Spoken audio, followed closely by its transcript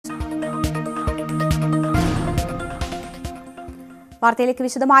വാർത്തയിലേക്ക്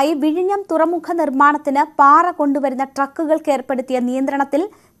വിശദമായി. വിഴിഞ്ഞം തുറമുഖ നിർമ്മാണത്തിന് പാറ കൊണ്ടുവരുന്ന ട്രക്കുകൾക്ക് ഏർപ്പെടുത്തിയ നിയന്ത്രണത്തിൽ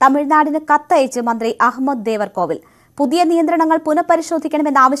തമിഴ്നാടിന് കത്തയച്ച് മന്ത്രി അഹമ്മദ് ദേവർകോവിൽ. പുതിയ നിയന്ത്രണങ്ങൾ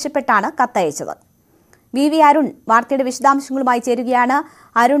പുനഃപരിശോധിക്കണമെന്നാവശ്യപ്പെട്ടാണ് കത്തയച്ചത്. വി അരുൺ വാർത്തയുടെ വിശദാംശങ്ങളുമായി ചേരുകയാണ്.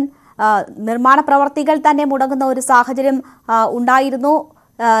 അരുൺ, നിർമ്മാണ പ്രവർത്തികൾ തന്നെ മുടങ്ങുന്ന ഒരു സാഹചര്യം ഉണ്ടായിരുന്നു.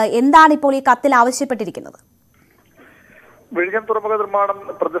 എന്താണ് ഇപ്പോൾ ഈ കത്തിൽ ആവശ്യപ്പെട്ടിരിക്കുന്നത്? വിഴിഞ്ഞം തുറമുഖ നിർമ്മാണം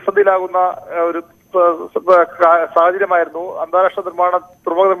പ്രതിസന്ധിയിലാകുന്ന ഒരു സാഹചര്യമായിരുന്നു. അന്താരാഷ്ട്ര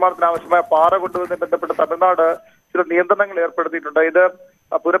തുറമുഖ നിർമ്മാണത്തിന് ആവശ്യമായ പാറ കൊണ്ടുവരുന്നതിന് ബന്ധപ്പെട്ട് തമിഴ്നാട് ചില നിയന്ത്രണങ്ങൾ ഏർപ്പെടുത്തിയിട്ടുണ്ട്. ഇത്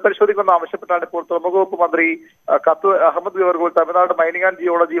പുനഃപരിശോധിക്കുമെന്ന് ആവശ്യപ്പെട്ടാണ് ഇപ്പോൾ തുറമുഖ വകുപ്പ് മന്ത്രി Ahmed Devarkovil Tamil Nadu mining and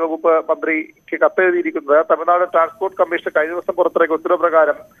geology വകുപ്പ് മന്ത്രിക്ക് കത്തെഴുതിയിരിക്കുന്നത്. തമിഴ്നാട് ട്രാൻസ്പോർട്ട് കമ്മീഷൻ കഴിഞ്ഞ ദിവസം പുറത്തിറക്കിയ ഉത്തരവ്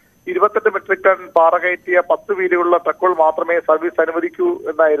പ്രകാരം 28 മെട്രിക് ടൺ പാറ കയറ്റിയ 10 വീലുകളുള്ള ട്രക്കുകൾ മാത്രമേ സർവീസ് അനുവദിക്കൂ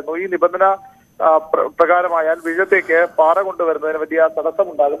എന്നായിരുന്നു. ഈ നിബന്ധന പ്രകാരമായാൽ വിഴിഞ്ഞത്തേക്ക് പാറ കൊണ്ടുവരുന്നതിന് വലിയ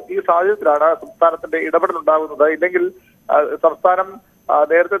തടസ്സമുണ്ടാകും. ഈ സാഹചര്യത്തിലാണ് സംസ്ഥാനത്തിന്റെ ഇടപെടൽ ഉണ്ടാകുന്നത്. ഇല്ലെങ്കിൽ സംസ്ഥാനം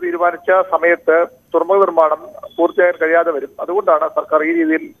നേരത്തെ തീരുമാനിച്ച സമയത്ത് തുറമുഖ നിർമ്മാണം പൂർത്തിയാക്കാൻ കഴിയാതെ വരും. അതുകൊണ്ടാണ് സർക്കാർ ഈ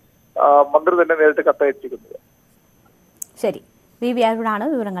രീതിയിൽ മന്ത്രി തന്നെ നേരിട്ട് കത്തയച്ചിരിക്കുന്നത്. ശരി, വി അരുണാണ്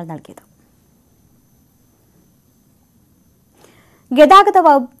വിവരങ്ങൾ നൽകിയത്. ഗതാഗത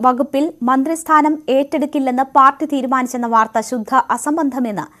വകുപ്പിൽ മന്ത്രിസ്ഥാനം ഏറ്റെടുക്കില്ലെന്ന് പാർട്ടി തീരുമാനിച്ചെന്ന വാർത്ത ശുദ്ധ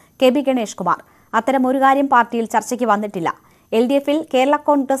അസംബന്ധമെന്ന് കെ ഗണേഷ് കുമാർ. അത്തരം ഒരു കാര്യം പാർട്ടിയിൽ ചർച്ചയ്ക്ക് വന്നിട്ടില്ല. LDFൽ കേരള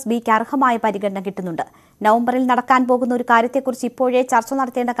കോൺഗ്രസ് ബിക്ക് അർഹമായ പരിഗണന കിട്ടുന്നുണ്ട്. നവംബറിൽ നടക്കാൻ പോകുന്ന ഒരു കാര്യത്തെക്കുറിച്ച് ഇപ്പോഴേ ചർച്ച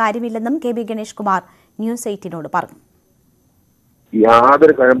നടത്തേണ്ട കാര്യമില്ലെന്നും കെ ഗണേഷ് കുമാർ ന്യൂസ് 8 പറഞ്ഞു.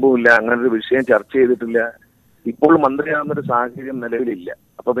 യാതൊരു കഴമ്പുമില്ല, അങ്ങനൊരു വിഷയം ചർച്ച ചെയ്തിട്ടില്ല. ഇപ്പോൾ മന്ത്രിയാകുന്നൊരു സാഹചര്യം നിലവിലില്ല.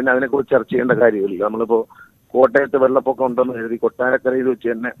 അപ്പൊ പിന്നെ അതിനെക്കുറിച്ച് ചർച്ച ചെയ്യേണ്ട കാര്യമില്ല. നമ്മളിപ്പോ കോട്ടയത്ത് വെള്ളപ്പൊക്കം ഉണ്ടെന്ന് എഴുതി കൊട്ടാരക്കരയിൽ വെച്ച്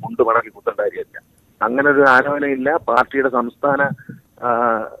തന്നെ മുണ്ട് മടക്കി കുത്തേണ്ട കാര്യമില്ല. അങ്ങനെ ഒരു ആലോചനയില്ല. പാർട്ടിയുടെ സംസ്ഥാന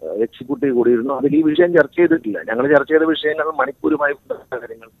എക്സിക്യൂട്ടീവ് കൂടിയിരുന്നു. അതിൽ ഈ വിഷയം ചർച്ച ചെയ്തിട്ടില്ല. ഞങ്ങൾ ചർച്ച ചെയ്ത വിഷയങ്ങൾ മണിപ്പൂരുമായി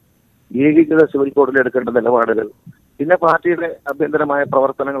കാര്യങ്ങൾ, ഏകീകൃത സിവിൽ കോഡിൽ എടുക്കേണ്ട നിലപാടുകൾ, പിന്നെ പാർട്ടിയുടെ ആഭ്യന്തരമായ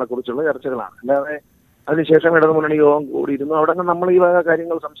പ്രവർത്തനങ്ങളെ കുറിച്ചുള്ള ചർച്ചകളാണ്. അല്ലാതെ അതിനുശേഷം ഇടതുമുന്നണി യോഗം കൂടിയിരുന്നു. അവിടെ നമ്മൾ ഈ വക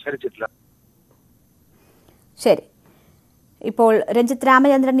കാര്യങ്ങൾ സംസാരിച്ചിട്ടില്ല. ശരി, ഇപ്പോൾ രഞ്ജിത്ത്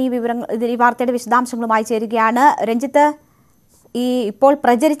രാമചന്ദ്രൻ ഈ വാർത്തയുടെ വിശദാംശങ്ങളുമായി ചേരുകയാണ്. രഞ്ജിത്ത്, ഈ ഇപ്പോൾ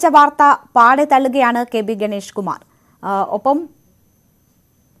പ്രചരിച്ച വാർത്ത പാടെ തള്ളുകയാണ് കെ ഗണേഷ് കുമാർ. ഒപ്പം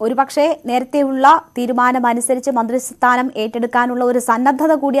ഒരുപക്ഷെ നേരത്തെയുള്ള തീരുമാനമനുസരിച്ച് മന്ത്രിസ്ഥാനം ഏറ്റെടുക്കാനുള്ള ഒരു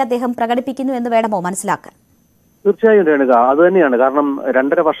സന്നദ്ധത കൂടി അദ്ദേഹം പ്രകടിപ്പിക്കുന്നു എന്ന് വേണമോ മനസ്സിലാക്കാൻ? തീർച്ചയായും രേണുക, അത് തന്നെയാണ്. കാരണം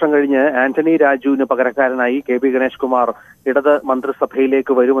 2.5 വർഷം കഴിഞ്ഞ് ആന്റണി രാജുവിന് പകരക്കാരനായി കെ ഗണേഷ് കുമാർ ഇടത്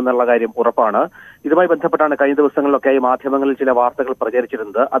മന്ത്രിസഭയിലേക്ക് വരുമെന്നുള്ള കാര്യം ഉറപ്പാണ്. ഇതുമായി ബന്ധപ്പെട്ടാണ് കഴിഞ്ഞ ദിവസങ്ങളിലൊക്കെയായി മാധ്യമങ്ങളിൽ ചില വാർത്തകൾ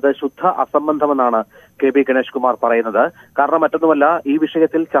പ്രചരിച്ചിരുന്നത്. അത് ശുദ്ധ അസംബന്ധമെന്നാണ് കെ ഗണേഷ് കുമാർ പറയുന്നത്. കാരണം മറ്റൊന്നുമല്ല, ഈ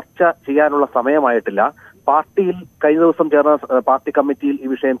വിഷയത്തിൽ ചർച്ച ചെയ്യാനുള്ള സമയമായിട്ടില്ല. പാർട്ടിയിൽ കഴിഞ്ഞ ദിവസം ചേർന്ന പാർട്ടി കമ്മിറ്റിയിൽ ഈ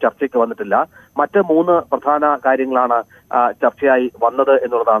വിഷയം ചർച്ചയ്ക്ക് വന്നിട്ടില്ല. മറ്റ് 3 പ്രധാന കാര്യങ്ങളാണ് ചർച്ചയായി വന്നത്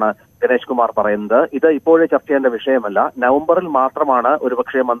എന്നുള്ളതാണ് ഗണേഷ് കുമാർ പറയുന്നത്. ഇത് ഇപ്പോഴേ ചർച്ച ചെയ്യേണ്ട വിഷയമല്ല. നവംബറിൽ മാത്രമാണ്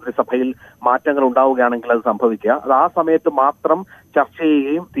ഒരുപക്ഷെ മന്ത്രിസഭയിൽ മാറ്റങ്ങൾ ഉണ്ടാവുകയാണെങ്കിൽ അത് സംഭവിക്കുക. അത് ആ സമയത്ത് മാത്രം ചർച്ച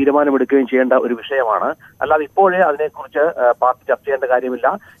ചെയ്യുകയും തീരുമാനമെടുക്കുകയും ചെയ്യേണ്ട ഒരു വിഷയമാണ്. അല്ലാതെ ഇപ്പോഴേ അതിനെക്കുറിച്ച് പാർട്ടി ചർച്ച ചെയ്യേണ്ട കാര്യമില്ല.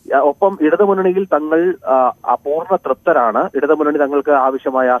 ഒപ്പം ഇടതുമുന്നണിയിൽ തങ്ങൾ അപൂർണ തൃപ്തരാണ്. ഇടതുമുന്നണി തങ്ങൾക്ക്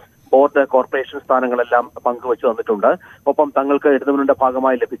ആവശ്യമായ ബോർഡ്, കോർപ്പറേഷൻ സ്ഥാനങ്ങളെല്ലാം പങ്കുവച്ചു തന്നിട്ടുണ്ട്. ഒപ്പം തങ്ങൾക്ക് ഇടതുമുന്നണിയുടെ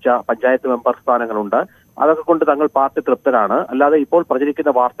ഭാഗമായി ലഭിച്ച പഞ്ചായത്ത് മെമ്പർ സ്ഥാനങ്ങളുണ്ട്. അതൊക്കെ കൊണ്ട് തങ്ങൾ പാർട്ടി തൃപ്തരാണ്. അല്ലാതെ ഇപ്പോൾ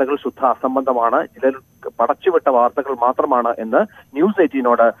പ്രചരിക്കുന്ന വാർത്തകൾ ശുദ്ധ അസംബന്ധമാണ്, ചിലർ പടച്ചുവിട്ട വാർത്തകൾ മാത്രമാണ് എന്ന് ന്യൂസ്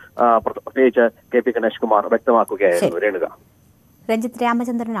 8നോട് പ്രത്യേകിച്ച് കെ ഗണേഷ് കുമാർ വ്യക്തമാക്കുകയായിരുന്നു. രേണുക, രഞ്ജിത്ത്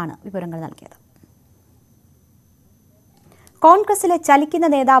രാമചന്ദ്രനാണ് വിവരങ്ങൾ നൽകിയത്. കോൺഗ്രസിലെ ചലിക്കുന്ന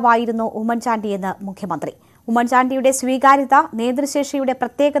നേതാവായിരുന്നു ഉമ്മൻചാണ്ടിയെന്ന് മുഖ്യമന്ത്രി. ഉമ്മൻചാണ്ടിയുടെ സ്വീകാര്യത നേതൃശേഷിയുടെ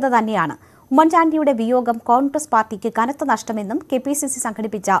പ്രത്യേകത തന്നെയാണ്. ഉമ്മൻചാണ്ടിയുടെ വിയോഗം കോൺഗ്രസ് പാർട്ടിക്ക് കനത്ത നഷ്ടമെന്നും KPCC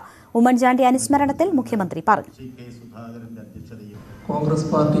സംഘടിപ്പിച്ച ഉമ്മൻചാണ്ടി അനുസ്മരണത്തിൽ മുഖ്യമന്ത്രി പറഞ്ഞു. കോൺഗ്രസ്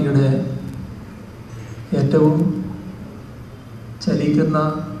പാർട്ടിയുടെ ഏറ്റവും ചലിക്കുന്ന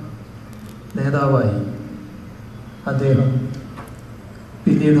നേതാവായി അദ്ദേഹം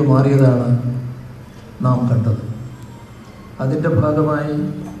പിന്നീട് മാറിയതാണ് നാം കണ്ടത്. അതിൻ്റെ ഭാഗമായി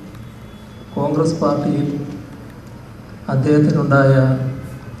കോൺഗ്രസ് പാർട്ടിയിൽ അദ്ദേഹത്തിനുണ്ടായ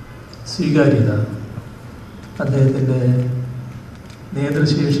സ്വീകാര്യത അദ്ദേഹത്തിൻ്റെ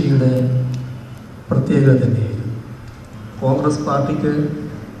നേതൃശേഷിയുടെ പ്രത്യേകത തന്നെയായിരുന്നു. കോൺഗ്രസ് പാർട്ടിക്ക്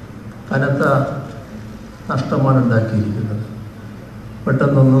കനത്ത നഷ്ടമാണ് ഉണ്ടാക്കിയിരിക്കുന്നത്.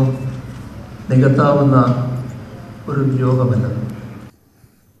 പെട്ടെന്നൊന്നും നികത്താവുന്ന ഒരു വിയോഗമല്ല.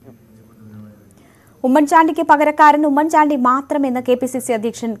 ഉമ്മൻചാണ്ടിക്ക് പകരക്കാരൻ ഉമ്മൻചാണ്ടി മാത്രമെന്ന് KPCC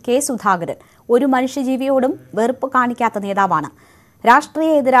അധ്യക്ഷൻ K സുധാകരൻ. ഒരു മനുഷ്യജീവിയോടും വെറുപ്പ് കാണിക്കാത്ത നേതാവാണ്.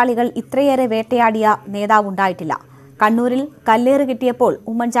 രാഷ്ട്രീയ എതിരാളികൾ ഇത്രയേറെ വേട്ടയാടിയ നേതാവുണ്ടായിട്ടില്ല. കണ്ണൂരിൽ കല്ലേറ് കിട്ടിയപ്പോൾ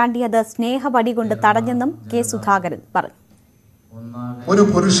ഉമ്മൻചാണ്ടി അത് സ്നേഹവടി കൊണ്ട് തടഞ്ഞെന്നും K സുധാകരൻ പറഞ്ഞു. ഒരു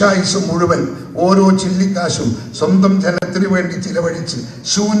പുരുഷായുസ് മുഴുവൻ ഓരോ ചില്ലിക്കാശും സ്വന്തം ജനത്തിനു വേണ്ടി ചിലവഴിച്ച്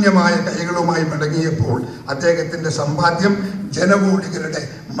ശൂന്യമായ കൈകളുമായി മടങ്ങിയപ്പോൾ അദ്ദേഹത്തിന്റെ സമ്പാദ്യം ജനകോടികളുടെ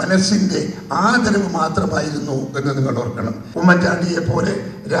മനസ്സിന്റെ ആദരവ് മാത്രമായിരുന്നു എന്ന് നിങ്ങൾ ഓർക്കണം. ഉമ്മൻചാണ്ടിയെ പോലെ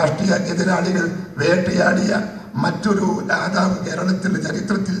രാഷ്ട്രീയ എതിരാളികൾ വേട്ടയാടിയ മറ്റൊരു രാജാവ് കേരളത്തിന്റെ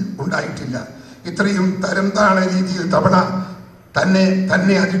ചരിത്രത്തിൽ ഉണ്ടായിട്ടില്ല. ഇത്രയും തരം താണ രീതിയിൽ തവണ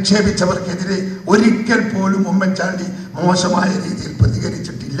തന്നെ അധിക്ഷേപിച്ചവർക്കെതിരെ ഒരിക്കൽ പോലും ഉമ്മൻചാണ്ടി മോശമായ രീതിയിൽ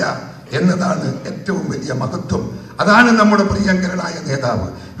പ്രതികരിച്ചിട്ടില്ല എന്നതാണ് ഏറ്റവും വലിയ മഹത്വം. അതാണ് നമ്മുടെ പ്രിയങ്കരനായ നേതാവ്.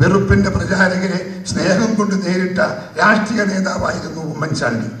 വെറുപ്പിന്റെ പ്രചാരകരെ സ്നേഹം കൊണ്ട് നേരിട്ട രാഷ്ട്രീയ നേതാവായിരുന്നു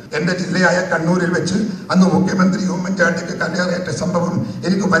ഉമ്മൻചാണ്ടി. എന്റെ ജില്ലയായ കണ്ണൂരിൽ വെച്ച് അന്ന് മുഖ്യമന്ത്രി ഉമ്മൻചാണ്ടിക്ക് കല്ലേറേറ്റ സംഭവം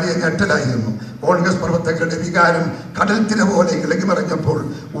എനിക്ക് വലിയ ഞെട്ടലായിരുന്നു. കോൺഗ്രസ് പ്രവർത്തകരുടെ വികാരം കടൽത്തിര പോലെ ഇളകിമറിഞ്ഞപ്പോൾ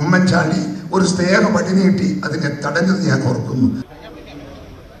ഉമ്മൻചാണ്ടി ഒരു സ്നേഹ വടിനീട്ടി അതിനെ തടഞ്ഞത് ഞാൻ ഓർക്കുന്നു.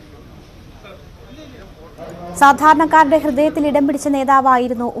 സാധാരണക്കാരുടെ ഹൃദയത്തിൽ ഇടം പിടിച്ച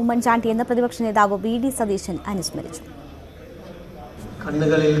നേതാവായിരുന്നു ഉമ്മൻചാണ്ടി എന്ന് പ്രതിപക്ഷ നേതാവ് വി.ഡി. സതീശൻ അനുസ്മരിച്ചു.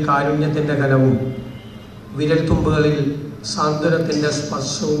 കണ്ണുകളിൽ കാരുണ്യത്തിന്റെ കനവും വിരൽത്തുമ്പുകളിൽ സാന്ത്വനത്തിന്റെ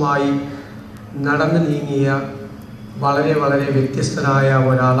സ്പർശവുമായി നടന്നു നീങ്ങിയ വളരെ വളരെ വ്യത്യസ്തനായ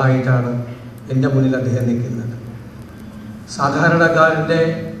ഒരാളായിട്ടാണ് എൻ്റെ മുന്നിൽ അദ്ദേഹം നിൽക്കുന്നത്. സാധാരണക്കാരൻ്റെ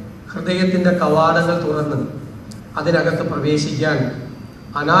ഹൃദയത്തിൻ്റെ കവാടങ്ങൾ തുറന്ന് അതിനകത്ത് പ്രവേശിക്കാൻ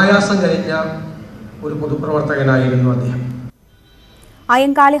അനായാസം കഴിഞ്ഞ ഒരു പൊതുപ്രവർത്തകനായിരുന്നു അദ്ദേഹം.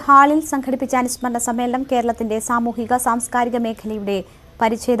 അയ്യങ്കാളി ഹാളിൽ സംഘടിപ്പിച്ച അനുസ്മരണ സമ്മേളനം കേരളത്തിന്റെ സാമൂഹിക സാംസ്കാരിക മേഖലയുടെ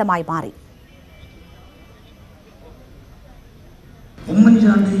പരിച്ഛേദമായി മാറി.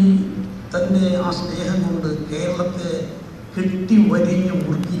 ഉമ്മൻചാണ്ടി തന്റെ ആ സ്നേഹം കൊണ്ട് കേരളത്തെ കെട്ടി വരിഞ്ഞു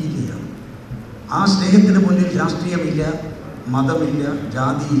മുറുക്കിയിരിക്കുകയാണ്. ആ സ്നേഹത്തിന് മുന്നിൽ രാഷ്ട്രീയമില്ല, മതമില്ല,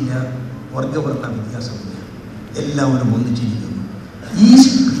 ജാതിയില്ല, വർഗവർണ്ണ വ്യത്യാസമില്ല, എല്ലാവരും ഒന്നിച്ചിരിക്കുന്നു. ഈ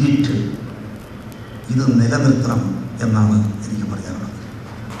സ്പിരിറ്റ് ഇത് നിലനിർത്തണം എന്നാണ് എനിക്ക് പറയാനുള്ളത്.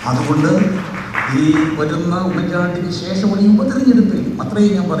 അതുകൊണ്ട് ഈ വരുന്ന ഉമ്മൻചാണ്ടിക്ക് ശേഷമുള്ള ഈ ഉപതെരഞ്ഞെടുപ്പിൽ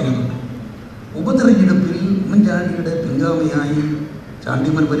അത്രയും ഞാൻ പറയുന്നുണ്ട്. ഉപതെരഞ്ഞെടുപ്പിൽ ഉമ്മൻചാണ്ടിയുടെ പിൻഗാമിയായി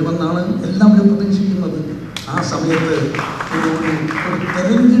ചാണ്ടിമൻ വരുമെന്നാണ് എല്ലാവരും പ്രതീക്ഷിക്കുന്നത്. ആ സമയത്ത് ഒരു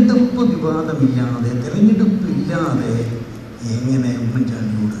തെരഞ്ഞെടുപ്പ് വിവാദമില്ലാതെ, തെരഞ്ഞെടുപ്പില്ലാതെ എങ്ങനെ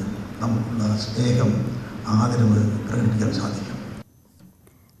ഉമ്മൻചാണ്ടിയോട് നമുക്കുള്ള സ്നേഹം, ആദരവ് പ്രകടിപ്പിക്കാൻ സാധിക്കും?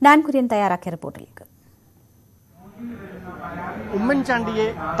 ഡാൻ കുര്യൻ തയ്യാറാക്കിയ റിപ്പോർട്ടിലേക്ക്. ഉമ്മൻചാണ്ടിയെ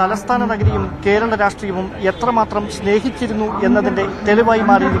തലസ്ഥാന നഗരിയും കേരള രാഷ്ട്രീയവും എത്രമാത്രം സ്നേഹിച്ചിരുന്നു എന്നതിന്റെ തെളിവായി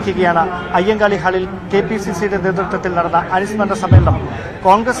മാറിയിരിക്കുകയാണ് അയ്യങ്കാളി ഹാളിൽ KPCCയുടെ നേതൃത്വത്തിൽ നടന്ന അനുസ്മരണ സമ്മേളനം.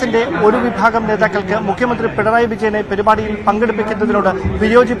 കോൺഗ്രസിന്റെ ഒരു വിഭാഗം നേതാക്കൾക്ക് മുഖ്യമന്ത്രി പിണറായി വിജയനെ പരിപാടിയിൽ പങ്കെടുപ്പിക്കുന്നതിനോട്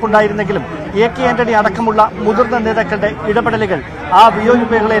വിയോജിപ്പുണ്ടായിരുന്നെങ്കിലും AK ആന്റണി അടക്കമുള്ള മുതിർന്ന നേതാക്കളുടെ ഇടപെടലുകൾ ആ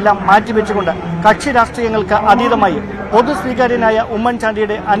വിയോജിപ്പുകളെല്ലാം മാറ്റിവെച്ചുകൊണ്ട് കക്ഷി രാഷ്ട്രീയങ്ങൾക്ക് അതീതമായി പൊതുസ്വീകാര്യനായ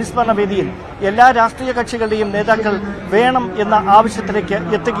ഉമ്മൻചാണ്ടിയുടെ അനുസ്മരണ വേദിയിൽ എല്ലാ രാഷ്ട്രീയ കക്ഷികളുടെയും നേതാക്കൾ വേണം എന്ന ആവശ്യത്തിലേക്ക്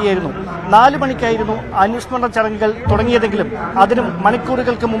എത്തുകയായിരുന്നു. 4 മണിക്കായിരുന്നു അനുസ്മരണ ചടങ്ങുകൾ തുടങ്ങിയതെങ്കിലും അതിനും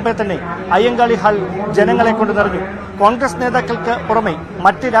മണിക്കൂറുകൾക്ക് മുമ്പേ തന്നെ അയ്യങ്കാളി ഹാൾ ജനങ്ങളെ കൊണ്ട് നിറഞ്ഞു. കോൺഗ്രസ് നേതാക്കൾക്ക് പുറമെ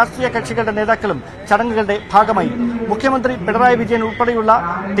മറ്റ് രാഷ്ട്രീയ കക്ഷികളുടെ നേതാക്കളും ചടങ്ങുകളുടെ ഭാഗമായി. മുഖ്യമന്ത്രി പിണറായി വിജയൻ ഉൾപ്പെടെയുള്ള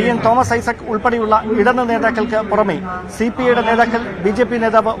TN തോമസ് ഐസക് ഉൾപ്പെടെയുള്ള ഇടത് നേതാക്കൾക്ക് പുറമെ CPIയുടെ നേതാക്കൾ, BJP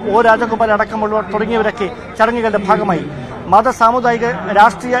നേതാവ് O രാജഗോപാൽ അടക്കമുള്ളവർ തുടങ്ങിയവരൊക്കെ ചടങ്ങുകളുടെ ഭാഗമായി. മത സാമുദായിക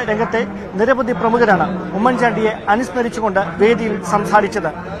രാഷ്ട്രീയ രംഗത്തെ നിരവധി പ്രമുഖരാണ് ഉമ്മൻചാണ്ടിയെ അനുസ്മരിച്ചുകൊണ്ട് വേദിയിൽ സംസാരിച്ചത്.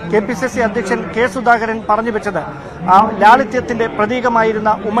 KPCC അധ്യക്ഷൻ K സുധാകരൻ പറഞ്ഞു വെച്ചത് ആ ലാളിത്യത്തിന്റെ പ്രതീകമായിരുന്ന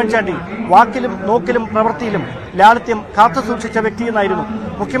ഉമ്മൻചാണ്ടി വാക്കിലും നോക്കിലും പ്രവൃത്തിയിലും ലാളിത്യം കാത്തുസൂക്ഷിച്ച വ്യക്തിയെന്നായിരുന്നു.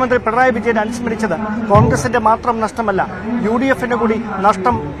 മുഖ്യമന്ത്രി പിണറായി വിജയൻ അനുസ്മരിച്ചത് കോൺഗ്രസിന്റെ മാത്രം നഷ്ടമല്ല, UDFന്റെ കൂടി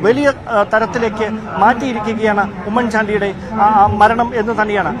നഷ്ടം വലിയ തരത്തിലേക്ക് മാറ്റിയിരിക്കുകയാണ് ഉമ്മൻചാണ്ടിയുടെ മരണം എന്ന്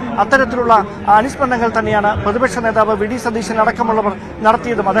തന്നെയാണ്. അത്തരത്തിലുള്ള അനുസ്മരണങ്ങൾ തന്നെയാണ് പ്രതിപക്ഷ നേതാവ് വി.ഡി. സതീശൻ അടക്കമുള്ളവർ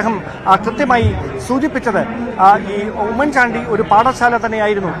നടത്തിയതും. അദ്ദേഹം കൃത്യമായി സൂചിപ്പിച്ചത് ഈ ഉമ്മൻചാണ്ടി ഒരു പാഠശാല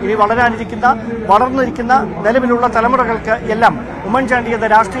തന്നെയായിരുന്നു. ഇനി വളർന്നിരിക്കുന്ന നിലവിലുള്ള തലമുറകൾക്ക് എല്ലാം ഉമ്മൻചാണ്ടി എന്ന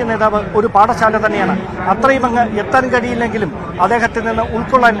രാഷ്ട്രീയ നേതാവ് ഒരു പാഠശാല തന്നെയാണ്. അത്രയും അങ്ങ് എത്താൻ കഴിയില്ലെങ്കിലും അദ്ദേഹത്തിൽ നിന്ന്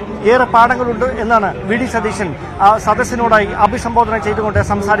ഉൾക്കൊള്ളാൻ ഏറെ പാഠങ്ങളുണ്ട് എന്നാണ് വി.ഡി. സതീശൻ സദസ്സിനോടായി അഭിസംബോധന ചെയ്തുകൊണ്ട്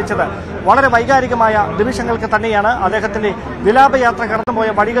സംസാരിച്ചത്. വളരെ വൈകാരികമായ നിമിഷങ്ങൾക്ക് തന്നെയാണ് അദ്ദേഹത്തിന്റെ വിലാപയാത്ര കടന്നുപോയ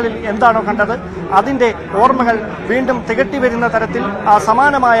വഴികളിൽ എന്താണോ കണ്ടത് അതിന്റെ ഓർമ്മകൾ വീണ്ടും തികട്ടി വരുന്ന തരത്തിൽ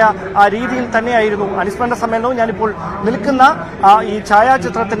സമാനമായ രീതിയിൽ തന്നെയായിരുന്നു അനുസ്മരണ സമ്മേളനവും. ഞാനിപ്പോൾ നിൽക്കുന്ന ഈ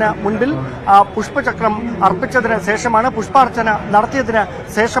ഛായാചിത്രത്തിന് മുൻപിൽ പുഷ്പചക്രം അർപ്പിച്ചതിന് ശേഷമാണ് പുഷ്പാർച്ചന നടത്തിയതിന്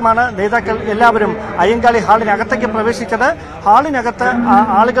ശേഷമാണ് നേതാക്കൾ എല്ലാവരും അയ്യങ്കാളി ഹാളിനകത്തേക്ക് പ്രവേശിച്ചത്. ഹാളിനകത്ത്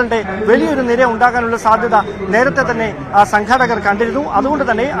ആളുകളുടെ വലിയൊരു നിര ഉണ്ടാകാനുള്ള സാധ്യത നേരത്തെ തന്നെ സംഘാടകർ കണ്ടിരുന്നു. അതുകൊണ്ട്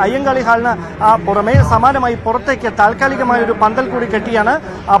തന്നെ അയ്യങ്കാളി ഹാളിന് പുറമെ സമാനമായി പുറത്തേക്ക് താൽക്കാലികമായ ഒരു പന്തൽ കൂടി കെട്ടിയാണ്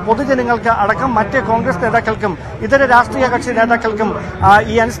പൊതുജനങ്ങൾക്ക് അടക്കം മറ്റ് കോൺഗ്രസ് നേതാക്കൾക്കും ഇതര രാഷ്ട്രീയ കക്ഷി നേതാക്കൾക്കും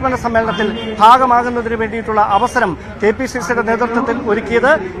ഈ അനുസ്മരണ സമ്മേളനത്തിൽ ഭാഗമാകുന്നതിന് വേണ്ടിയിട്ടുള്ള അവസരം KPCCയുടെ നേതൃത്വത്തിൽ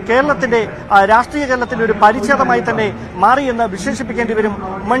ഒരുക്കിയത്. കേരളത്തിന്റെ രാഷ്ട്രീയ കേരളത്തിന്റെ ഒരു പരിച്ഛേദമായി തന്നെ മാറിയെന്ന് വിശേഷിപ്പിക്കേണ്ടി വരും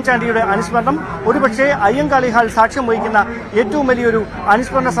ഉമ്മൻചാണ്ടിയുടെ അനുസ്മരണം. ഒരുപക്ഷെ അയ്യങ്കാളി ഹാൾ സാക്ഷ്യം വഹിക്കുന്ന ഏറ്റവും വലിയൊരു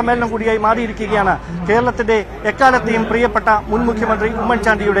അനുസ്മരണ സമ്മേളനം കൂടിയായി മാറിയിരിക്കുകയാണ് കേരളത്തിന്റെ എക്കാലത്തെയും പ്രിയപ്പെട്ട മുൻ മുഖ്യമന്ത്രി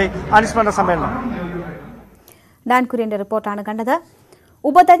ഉമ്മൻചാണ്ടിയുടെ അനുസ്മരണ സമ്മേളനം. ഡാൻ കുര്യന്റെ റിപ്പോർട്ടാണ് കണ്ടത്.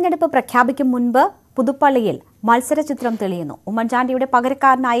 ഉപതെരഞ്ഞെടുപ്പ് പ്രഖ്യാപിക്കും മുൻപ് പുതുപ്പള്ളിയിൽ മത്സരചിത്രം തെളിയുന്നു. ഉമ്മൻചാണ്ടിയുടെ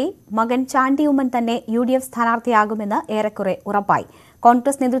പകരക്കാരനായി മകൻ ചാണ്ടി ഉമ്മൻ തന്നെ UDF സ്ഥാനാർത്ഥിയാകുമെന്ന് ഏറെക്കുറെ ഉറപ്പായി.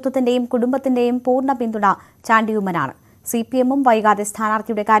 കോൺഗ്രസ് നേതൃത്വത്തിന്റെയും കുടുംബത്തിന്റെയും പൂർണ്ണ പിന്തുണ ചാണ്ടി ഉമ്മനാണ്. CPM വൈകാതെ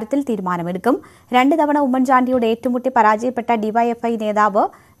സ്ഥാനാർത്ഥിയുടെ കാര്യത്തിൽ തീരുമാനമെടുക്കും. 2 തവണ ഉമ്മൻചാണ്ടിയുടെ ഏറ്റുമുട്ടി പരാജയപ്പെട്ട DYFI നേതാവ്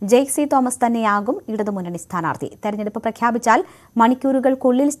ജെയ്സി തോമസ് തന്നെയാകും ഇടതുമുന്നണി സ്ഥാനാർത്ഥി. തെരഞ്ഞെടുപ്പ് പ്രഖ്യാപിച്ചാൽ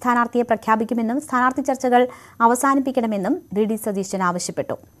മണിക്കൂറുകൾക്കുള്ളിൽ സ്ഥാനാർത്ഥിയെ പ്രഖ്യാപിക്കുമെന്നും സ്ഥാനാർത്ഥി ചർച്ചകൾ അവസാനിപ്പിക്കണമെന്നും VD സതീശൻ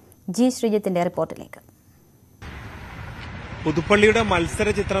ആവശ്യപ്പെട്ടു. G ശ്രീജിത്തിന്റെ റിപ്പോർട്ടിലേക്ക്. പുതുപ്പള്ളിയുടെ മത്സര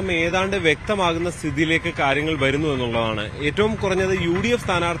ചിത്രം ഏതാണ്ട് വ്യക്തമാകുന്ന സ്ഥിതിയിലേക്ക് കാര്യങ്ങൾ വരുന്നു എന്നുള്ളതാണ്. ഏറ്റവും കുറഞ്ഞത് UDF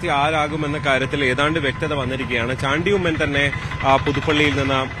സ്ഥാനാർത്ഥി ആരാകുമെന്ന കാര്യത്തിൽ ഏതാണ്ട് വ്യക്തത വന്നിരിക്കുകയാണ്. ചാണ്ടി ഉമ്മൻ തന്നെ പുതുപ്പള്ളിയിൽ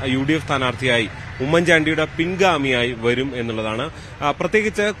നിന്ന് UDF സ്ഥാനാർത്ഥിയായി ഉമ്മൻചാണ്ടിയുടെ പിൻഗാമിയായി വരും എന്നുള്ളതാണ്.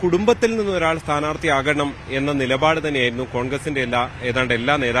 പ്രത്യേകിച്ച് കുടുംബത്തിൽ നിന്ന് ഒരാൾ സ്ഥാനാർത്ഥിയാകണം എന്ന നിലപാട് തന്നെയായിരുന്നു കോൺഗ്രസിന്റെ ഏതാണ്ട്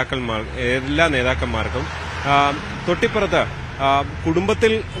എല്ലാ നേതാക്കന്മാർക്കും. തൊട്ടിപ്പുറത്ത്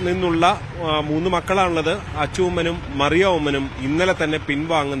കുടുംബത്തിൽ നിന്നുള്ള 3 മക്കളാണുള്ളത്. അച്ചുമ്മനും മറിയ ഉമ്മനും ഇന്നലെ തന്നെ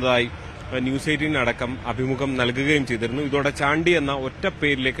പിൻവാങ്ങുന്നതായി ന്യൂസ് 18 അടക്കം അഭിമുഖം നൽകുകയും ചെയ്തിരുന്നു. ഇതോടെ ചാണ്ടി എന്ന ഒറ്റ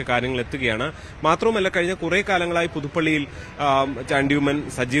പേരിലേക്ക് കാര്യങ്ങൾ എത്തുകയാണ്. മാത്രവുമല്ല, കഴിഞ്ഞ കുറെ കാലങ്ങളായി പുതുപ്പള്ളിയിൽ ചാണ്ടിയുമ്മൻ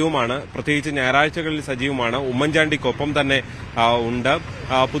സജീവമാണ്. പ്രത്യേകിച്ച് ഞായറാഴ്ചകളിൽ സജീവമാണ്. ഉമ്മൻചാണ്ടിക്കൊപ്പം തന്നെ ഉണ്ട്.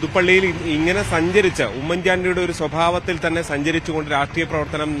 പുതുപ്പള്ളിയിൽ ഇങ്ങനെ സഞ്ചരിച്ച് ഉമ്മൻചാണ്ടിയുടെ ഒരു സ്വഭാവത്തിൽ തന്നെ സഞ്ചരിച്ചുകൊണ്ട് രാഷ്ട്രീയ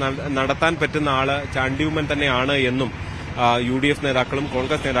പ്രവർത്തനം നടത്താൻ പറ്റുന്ന ആള് ചാണ്ടിയുമ്മൻ തന്നെയാണ് എന്നും UDF നേതാക്കളും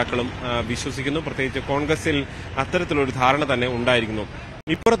കോൺഗ്രസ് നേതാക്കളും വിശ്വസിക്കുന്നു. പ്രത്യേകിച്ച് കോൺഗ്രസിൽ അത്തരത്തിലൊരു ധാരണ തന്നെ ഉണ്ടായിരിക്കുന്നു.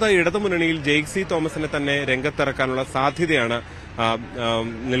 ഇപ്പുറത്ത് ഇടതുമുന്നണിയിൽ ജെയ്സി തോമസിനെ തന്നെ രംഗത്തിറക്കാനുള്ള സാധ്യതയാണ്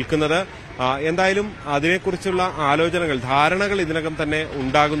നിൽക്കുന്നത്. എന്തായാലും അതിനെക്കുറിച്ചുള്ള ധാരണകൾ ഇതിനകം തന്നെ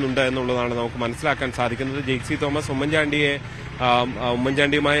ഉണ്ടാകുന്നുണ്ട് എന്നുള്ളതാണ് നമുക്ക് മനസ്സിലാക്കാൻ സാധിക്കുന്നത്. ജെയ്സി തോമസ്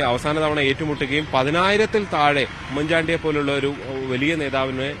ഉമ്മൻചാണ്ടിയുമായി അവസാന തവണ ഏറ്റുമുട്ടുകയും 10,000-ൽ താഴെ ഉമ്മൻചാണ്ടിയെ പോലുള്ള ഒരു വലിയ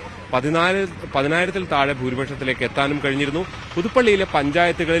നേതാവിനെ 10,000-ൽ താഴെ ഭൂരിപക്ഷത്തിലേക്ക് എത്താനും കഴിഞ്ഞിരുന്നു. പുതുപ്പള്ളിയിലെ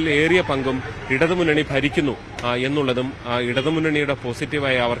പഞ്ചായത്തുകളിൽ ഏറിയ പങ്കും ഇടതുമുന്നണി ഭരിക്കുന്നു എന്നുള്ളതും ഇടതുമുന്നണിയുടെ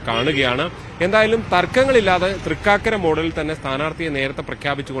പോസിറ്റീവായി അവർ കാണുകയാണ്. എന്തായാലും തർക്കങ്ങളില്ലാതെ തൃക്കാക്കര മോഡലിൽ തന്നെ സ്ഥാനാർത്ഥിയെ നേരത്തെ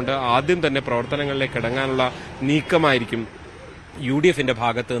പ്രഖ്യാപിച്ചുകൊണ്ട് ആദ്യം തന്നെ പ്രവർത്തനങ്ങളിലേക്ക് ഇടങ്ങാനുള്ള നീക്കമായിരിക്കും UDFന്റെ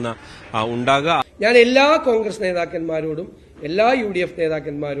ഭാഗത്ത് നിന്ന് ഉണ്ടാകുക. ഞാൻ എല്ലാ കോൺഗ്രസ് നേതാക്കന്മാരോടും എല്ലാ UDF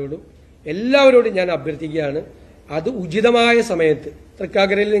നേതാക്കന്മാരോടും എല്ലാവരോടും ഞാൻ അഭ്യർത്ഥിക്കുകയാണ്, അത് ഉചിതമായ സമയത്ത്.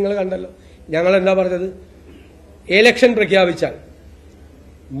 തൃക്കാക്കരയിൽ നിങ്ങൾ കണ്ടല്ലോ, ഞങ്ങൾ എന്താ പറഞ്ഞത്, ഇലക്ഷൻ പ്രഖ്യാപിച്ചാൽ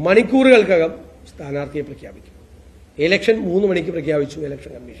മണിക്കൂറുകൾക്കകം സ്ഥാനാർത്ഥിയെ പ്രഖ്യാപിക്കും. ഇലക്ഷൻ 3 മണിക്ക് പ്രഖ്യാപിച്ചു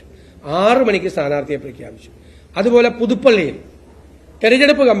ഇലക്ഷൻ കമ്മീഷൻ, 6 മണിക്ക് സ്ഥാനാർത്ഥിയെ പ്രഖ്യാപിച്ചു. അതുപോലെ പുതുപ്പള്ളിയിൽ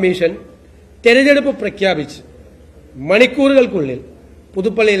തെരഞ്ഞെടുപ്പ് കമ്മീഷൻ തെരഞ്ഞെടുപ്പ് പ്രഖ്യാപിച്ച് മണിക്കൂറുകൾക്കുള്ളിൽ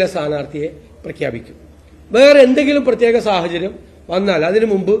പുതുപ്പള്ളിയിലെ സ്ഥാനാർത്ഥിയെ പ്രഖ്യാപിക്കും. വേറെ എന്തെങ്കിലും പ്രത്യേക സാഹചര്യം വന്നാൽ, അതിനു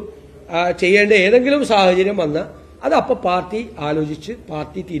മുമ്പ് ചെയ്യേണ്ട ഏതെങ്കിലും സാഹചര്യം വന്നാൽ അത് അപ്പോൾ പാർട്ടി ആലോചിച്ച്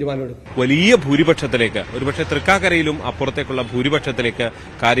പാർട്ടി തീരുമാനമെടുക്കും. വലിയ ഭൂരിപക്ഷത്തിലേക്ക്, ഒരുപക്ഷെ തൃക്കാക്കരയിലും അപ്പുറത്തേക്കുള്ള ഭൂരിപക്ഷത്തിലേക്ക്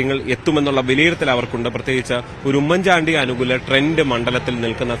കാര്യങ്ങൾ എത്തുമെന്നുള്ള വിലയിരുത്തൽ അവർക്കുണ്ട്. പ്രത്യേകിച്ച് ഒരു ഉമ്മൻചാണ്ടി അനുകൂല ട്രെൻഡ് മണ്ഡലത്തിൽ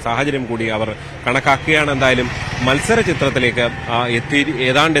നിൽക്കുന്ന സാഹചര്യം കൂടി അവർ കണക്കാക്കുകയാണ്. എന്തായാലും മത്സര ചിത്രത്തിലേക്ക്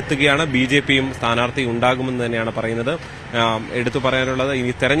ഏതാണ്ട് എത്തുകയാണ്. BJPയും സ്ഥാനാർത്ഥി ഉണ്ടാകുമെന്ന് തന്നെയാണ് പറയുന്നത്. എടുത്തു പറയാനുള്ളത്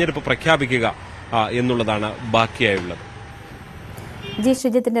ഇനി തെരഞ്ഞെടുപ്പ് പ്രഖ്യാപിക്കുക എന്നുള്ളതാണ് ബാക്കിയായുള്ളത്. G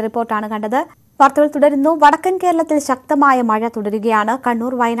ശ്രീജിത്തിന്റെ റിപ്പോർട്ടാണ് കണ്ടത്. വാർത്തകൾ തുടരുന്നു. വടക്കൻ കേരളത്തിൽ ശക്തമായ മഴ തുടരുകയാണ്.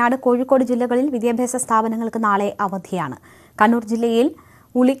 കണ്ണൂർ, വയനാട്, കോഴിക്കോട് ജില്ലകളിൽ വിദ്യാഭ്യാസ സ്ഥാപനങ്ങൾക്ക് നാളെ അവധിയാണ്. കണ്ണൂർ ജില്ലയിൽ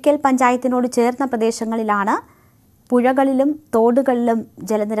ഉളിക്കൽ പഞ്ചായത്തിനോട് ചേർന്ന പ്രദേശങ്ങളിലാണ് പുഴകളിലും തോടുകളിലും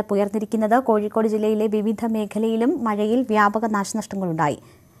ജലനിരപ്പ് ഉയർന്നിരിക്കുന്നത്. കോഴിക്കോട് ജില്ലയിലെ വിവിധ മേഖലയിലും മഴയിൽ വ്യാപക നാശനഷ്ടങ്ങളുണ്ടായി.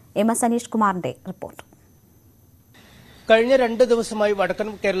 MS അനീഷ് കുമാറിന്റെ റിപ്പോർട്ട്. കഴിഞ്ഞ 2 ദിവസമായി വടക്കൻ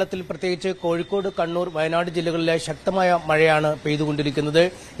കേരളത്തിൽ പ്രത്യേകിച്ച് കോഴിക്കോട്, കണ്ണൂർ, വയനാട് ജില്ലകളിലെ ശക്തമായ മഴയാണ് പെയ്തുകൊണ്ടിരിക്കുന്നത്.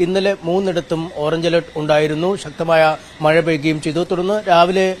 ഇന്നലെ 3 ഓറഞ്ച് അലർട്ട് ഉണ്ടായിരുന്നു. ശക്തമായ മഴ പെയ്യുകയും ചെയ്തു. തുടർന്ന്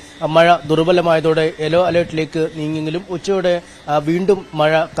രാവിലെ മഴ ദുർബലമായതോടെ യെല്ലോ അലർട്ടിലേക്ക് നീങ്ങിയെങ്കിലും ഉച്ചയോടെ വീണ്ടും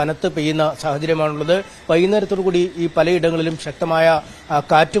മഴ കനത്ത് പെയ്യുന്ന സാഹചര്യമാണുള്ളത്. വൈകുന്നേരത്തോടുകൂടി ഈ പലയിടങ്ങളിലും ശക്തമായ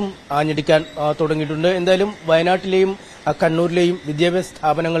കാറ്റും ആഞ്ഞടിക്കാൻ തുടങ്ങിയിട്ടുണ്ട്. എന്തായാലും വയനാട്ടിലെയും കണ്ണൂരിലെയും വിദ്യാഭ്യാസ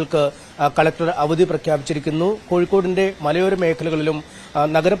സ്ഥാപനങ്ങൾക്ക് കളക്ടർ അവധി പ്രഖ്യാപിച്ചിരിക്കുന്നു. കോഴിക്കോടിന്റെ മലയോര മേഖലകളിലും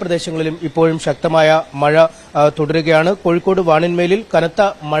നഗരപ്രദേശങ്ങളിലും ഇപ്പോഴും ശക്തമായ മഴ തുടരുകയാണ്. കോഴിക്കോട് വാണിന്മേലിൽ കനത്ത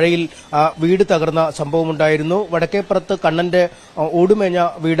മഴയിൽ വീട് തകർന്ന സംഭവമുണ്ടായിരുന്നു. വടക്കേപ്പുറത്ത് കണ്ണന്റെ ഓടുമേഞ്ഞ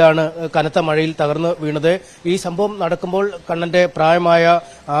വീടാണ് കനത്ത മഴയിൽ തകർന്ന് വീണത്. ഈ സംഭവം നടക്കുമ്പോൾ കണ്ണന്റെ പ്രായമായ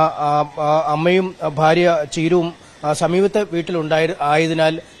അമ്മയും ഭാര്യ ചീരുവും സമീപത്തെ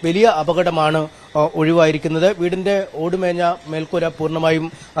വീട്ടിലുണ്ടായതിനാൽ വലിയ അപകടമാണ് ഒഴിവായിരിക്കുന്നത്. വീടിന്റെ ഓടുമേഞ്ഞ മേൽക്കൂര പൂർണ്ണമായും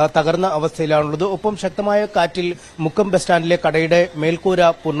തകർന്ന അവസ്ഥയിലാണുള്ളത്. ഒപ്പം ശക്തമായ കാറ്റിൽ മുക്കം ബസ് സ്റ്റാൻഡിലെ കടയുടെ മേൽക്കൂര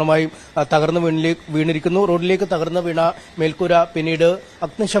പൂർണ്ണമായും തകർന്നു വീണിരിക്കുന്നു. റോഡിലേക്ക് തകർന്നു വീണ മേൽക്കൂര പിന്നീട്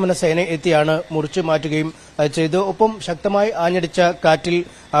അഗ്നിശമന സേന എത്തിയാണ് മുറിച്ചു മാറ്റുകയും ചെയ്തു. ഒപ്പം ശക്തമായി ആഞ്ഞടിച്ച കാറ്റിൽ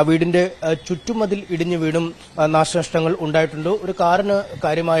വീടിന്റെ ചുറ്റുമതിൽ ഇടിഞ്ഞു വീണും നാശനഷ്ടങ്ങൾ ഉണ്ടായിട്ടുണ്ട്. ഒരു കാറിന്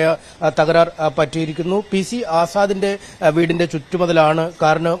കാര്യമായ തകരാർ പറ്റിയിരിക്കുന്നു. PC ആസാദിന്റെ വീടിന്റെ ചുറ്റുമതിലാണ്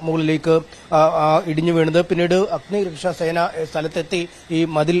കാറിന് മുകളിലേക്ക് ഇടിഞ്ഞു വീണത്. പിന്നീട് അഗ്നിരക്ഷാ സേന സ്ഥലത്തെത്തി ഈ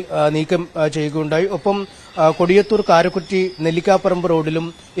മതിൽ നീക്കം ചെയ്യുകയുണ്ടായി. ഒപ്പം കൊടിയത്തൂർ കാരക്കുറ്റി നെല്ലിക്കാപ്പറമ്പ് റോഡിലും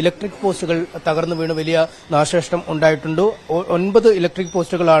ഇലക്ട്രിക് പോസ്റ്റുകൾ തകർന്നു വീണ് വലിയ നാശനഷ്ടം ഉണ്ടായിട്ടുണ്ട്. 9 ഇലക്ട്രിക്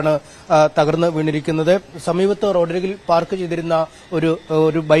പോസ്റ്റുകളാണ് തകർന്നു വീണിരിക്കുന്നത്. സമീപത്ത് റോഡരികിൽ പാർക്ക് ചെയ്തിരുന്ന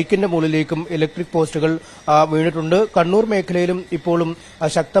ഒരു ബൈക്കിന്റെ മുകളിലേക്കും ഇലക്ട്രിക് പോസ്റ്റുകൾ വീണിട്ടുണ്ട്. കണ്ണൂർ മേഖലയിലും ഇപ്പോഴും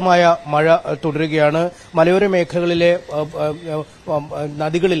ശക്തമായ മഴ തുടരുകയാണ്. മലയോര മേഖലകളിലെ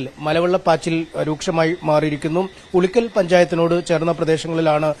നദികളിൽ മലവെള്ളപ്പാച്ചിൽ രൂക്ഷമായി മാറിയിരിക്കുന്നു. ഉളിക്കൽ പഞ്ചായത്തിനോട് ചേർന്ന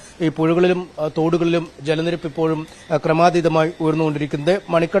പ്രദേശങ്ങളിലാണ് ഈ പുഴകളിലും തോടുകളിലും ജലനിരപ്പ് ഇപ്പോഴും ക്രമാതീതമായി ഉയർന്നുകൊണ്ടിരിക്കുന്നത്.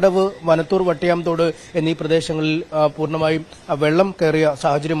 മണിക്കടവ്, വനത്തൂർ, വട്ടിയാംതോട് എന്നീ പ്രദേശങ്ങളിൽ പൂർണ്ണമായും വെള്ളം കയറിയ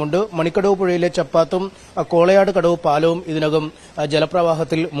സാഹചര്യമുണ്ട്. മണിക്കടവ് പുഴയിലെ ചപ്പാത്തും കോളയാട് കടവ് പാലവും ഇതിനകം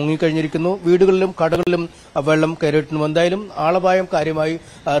ജലപ്രവാഹത്തിൽ മുങ്ങിക്കഴിഞ്ഞിരിക്കുന്നു. വീടുകളിലും കടകളിലും വെള്ളം കയറിയിട്ടുണ്ട്. എന്തായാലും ആളപായം കാര്യമായി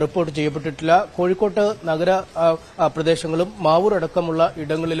റിപ്പോർട്ട് ചെയ്യപ്പെട്ടിട്ടില്ല. കോഴിക്കോട്ട് നഗര പ്രദേശങ്ങളും മാവൂർ അടക്കമുള്ള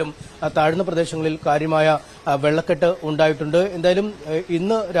ഇടങ്ങളിലും താഴ്ന്ന പ്രദേശങ്ങളിൽ കാര്യമായ വെള്ളക്കെട്ട് ഉണ്ടായിട്ടുണ്ട്. എന്തായാലും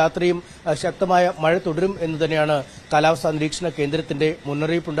ഇന്ന് രാത്രിയും ശക്തമായ മഴ തുടരും എന്ന് തന്നെയാണ് കാലാവസ്ഥാ നിരീക്ഷണ കേന്ദ്രത്തിന്റെ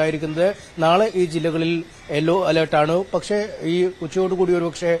മുന്നറിയിപ്പുണ്ടായിരിക്കുന്നത്. നാളെ ഈ ജില്ലകളിൽ യെല്ലോ അലർട്ടാണ്. പക്ഷേ ഈ ഉച്ചയോടുകൂടി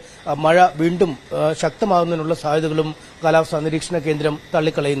ഒരുപക്ഷെ മഴ വീണ്ടും ശക്തമാകുന്നതിനുള്ള സാധ്യതകളും കാലാവസ്ഥാ നിരീക്ഷണ കേന്ദ്രം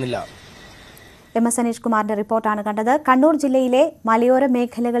തള്ളിക്കളയുന്നില്ല. MS അനീഷ് കുമാറിന്റെ റിപ്പോർട്ടാണ് കണ്ടത്. കണ്ണൂർ ജില്ലയിലെ മലയോര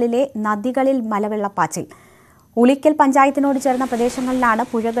മേഖലകളിലെ നദികളിൽ മലവെള്ളപ്പാച്ചിൽ. ഉളിക്കൽ പഞ്ചായത്തിനോട് ചേർന്ന പ്രദേശങ്ങളിലാണ്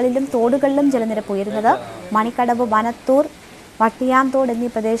പുഴകളിലും തോടുകളിലും ജലനിരപ്പ് ഉയരുന്നത്. മണിക്കടവ്, വനത്തൂർ, വട്ടിയാംതോട് എന്നീ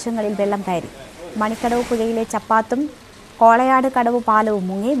പ്രദേശങ്ങളിൽ വെള്ളം കയറി. മണിക്കടവ് പുഴയിലെ ചപ്പാത്തും കോളയാട് കടവ് പാലവും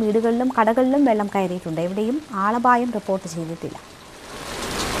മുങ്ങി. വീടുകളിലും കടകളിലും വെള്ളം കയറിയിട്ടുണ്ട്. എവിടെയും ആളപായം റിപ്പോർട്ട് ചെയ്തിട്ടില്ല.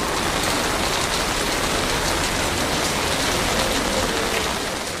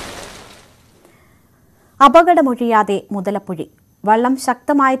 അപകടമൊഴിയാതെ മുതലപ്പുഴി. വള്ളം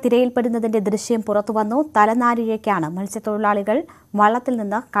ശക്തമായ തിരയിൽപ്പെടുന്നതിന്റെ ദൃശ്യം പുറത്തുവന്നു. തലനാരിഴയ്ക്കാണ് മത്സ്യത്തൊഴിലാളികൾ വള്ളത്തിൽ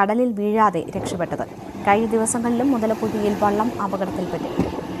നിന്ന് കടലിൽ വീഴാതെ രക്ഷപ്പെട്ടത്. കഴിഞ്ഞ ദിവസങ്ങളിലും മുതലപ്പുഴയിൽ വള്ളം അപകടത്തിൽപ്പെട്ടു.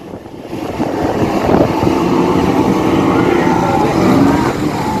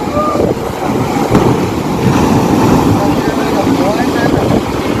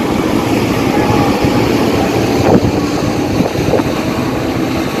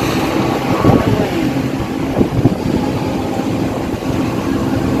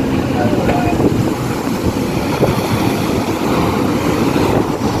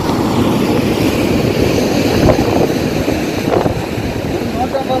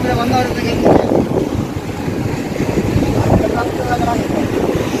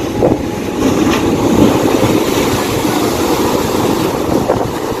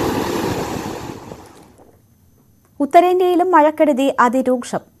 ഉത്തരേന്ത്യയിലും മഴക്കെടുതി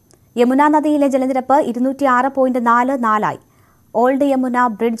അതിരൂക്ഷം. യമുന നദിയിലെ ജലനിരപ്പ് 206.44 ഓൾഡ് യമുന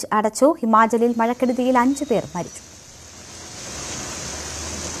ബ്രിഡ്ജ് അടച്ചു. ഹിമാചലിൽ മഴക്കെടുതിയിൽ 5 പേർ മരിച്ചു.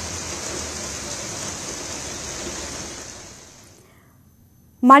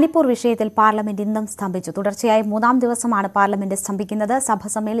 മണിപ്പൂർ വിഷയത്തിൽ പാർലമെന്റ് ഇന്നും സ്തംഭിച്ചു. തുടർച്ചയായി 3-ാം ദിവസമാണ് പാർലമെന്റ് സ്തംഭിക്കുന്നത്. സഭ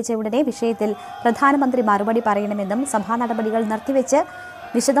സമ്മേളിച്ച ഉടനെ വിഷയത്തിൽ പ്രധാനമന്ത്രി മറുപടി പറയണമെന്നും സഭാ നടപടികൾ നിർത്തിവെച്ച്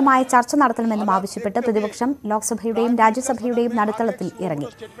വിശദമായ ചർച്ച നടത്തണമെന്നും ആവശ്യപ്പെട്ട് പ്രതിപക്ഷം ലോക്സഭയുടെയും രാജ്യസഭയുടെയും നടുത്തളത്തിൽ ഇറങ്ങി.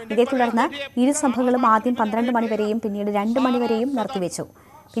 ഇതേ തുടർന്ന് ഇരുസഭകളും ആദ്യം 12 മണിവരെയും പിന്നീട് 2 മണിവരെയും നിർത്തിവെച്ചു.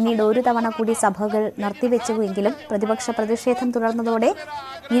 പിന്നീട് ഒരു തവണ കൂടി സഭകൾ നിർത്തിവെച്ചുവെങ്കിലും പ്രതിപക്ഷ പ്രതിഷേധം തുടർന്നതോടെ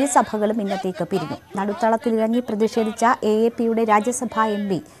ഇരുസഭകളും ഇന്നത്തേക്ക് പിരിഞ്ഞു. നടുത്തളത്തിലിറങ്ങി പ്രതിഷേധിച്ച AAPയുടെ രാജ്യസഭാ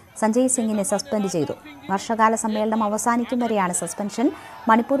MP സഞ്ജയ് സിംഗിനെ സസ്പെൻഡ് ചെയ്തു. വർഷകാല സമ്മേളനം അവസാനിക്കും വരെയാണ് സസ്പെൻഷൻ.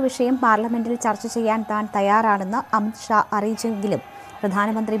 മണിപ്പൂർ വിഷയം പാർലമെന്റിൽ ചർച്ച ചെയ്യാൻ താൻ തയ്യാറാണെന്ന് അമിത് ഷാ അറിയിച്ചെങ്കിലും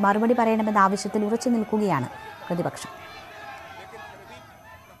പ്രധാനമന്ത്രി മറുപടി പറയണമെന്ന ആവശ്യത്തിൽ ഉറച്ചു നിൽക്കുകയാണ് പ്രതിപക്ഷം.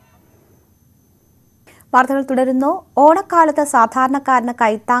 വാർത്തകൾ തുടരുന്നു. ഓണക്കാലത്ത് സാധാരണക്കാരന്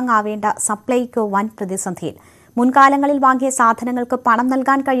കൈത്താങ്ങാവേണ്ട സപ്ലൈകോ വൻ പ്രതിസന്ധിയിൽ. മുൻകാലങ്ങളിൽ വാങ്ങിയ സാധനങ്ങൾക്ക് പണം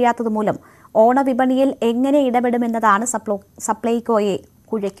നൽകാൻ കഴിയാത്തതുമൂലം ഓണവിപണിയിൽ എങ്ങനെ ഇടപെടുമെന്നതാണ് സപ്ലൈകോയെ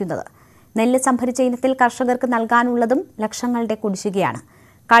കുഴയ്ക്കുന്നത്. നെല്ല് സംഭരിച്ച ഇനത്തിൽ കർഷകർക്ക് നൽകാനുള്ളതും ലക്ഷങ്ങളുടെ കുടിശ്ശികയാണ്.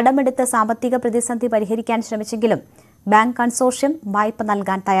 കടമെടുത്ത് സാമ്പത്തിക പ്രതിസന്ധി പരിഹരിക്കാൻ ശ്രമിച്ചെങ്കിലും ബാങ്ക് കൺസോർഷ്യം വായ്പ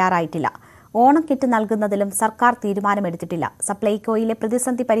നൽകാൻ തയ്യാറായിട്ടില്ല. ഓണം കിറ്റ് നൽകുന്നതിലും സർക്കാർ തീരുമാനമെടുത്തിട്ടില്ല. സപ്ലൈകോയിലെ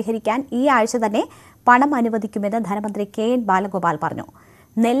പ്രതിസന്ധി പരിഹരിക്കാൻ ഈ ആഴ്ച തന്നെ പണം അനുവദിക്കുമെന്ന് ധനമന്ത്രി KN ബാലഗോപാൽ പറഞ്ഞു.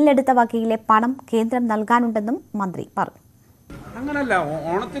 നെല്ലെടുത്ത വകയിലെ പണം കേന്ദ്രം നൽകാനുണ്ടെന്നും മന്ത്രി പറഞ്ഞു. അങ്ങനല്ല,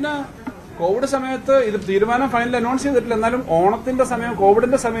 ഓണത്തിന് കോവിഡ് സമയത്ത് ഇത് തീരുമാനം ഫൈനൽ അനൗൺസ് ചെയ്തിട്ടില്ല. എന്നാലും ഓണത്തിന്റെ സമയം,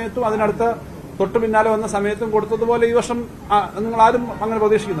 കോവിഡിന്റെ സമയത്തും അതിനടുത്ത് തൊട്ടു പിന്നാലെ വന്ന സമയത്തും കൊടുത്തതുപോലെ ഈ വർഷം നിങ്ങൾ ആരും അങ്ങനെ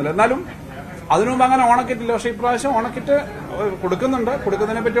പ്രതീക്ഷിക്കുന്നില്ല. എന്നാലും അതിനു മുമ്പ് അങ്ങനെ ഓണക്കിറ്റില്ല. പക്ഷേ ഇപ്രാവശ്യം ഓണക്കിറ്റ് കൊടുക്കുന്നുണ്ട്.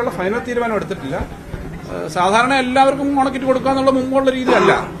 കൊടുക്കുന്നതിനെ പറ്റിയുള്ള ഫൈനൽ തീരുമാനം എടുത്തിട്ടില്ല. സാധാരണ എല്ലാവർക്കും ഓണക്കിറ്റ് കൊടുക്കാന്നുള്ള മുമ്പുള്ള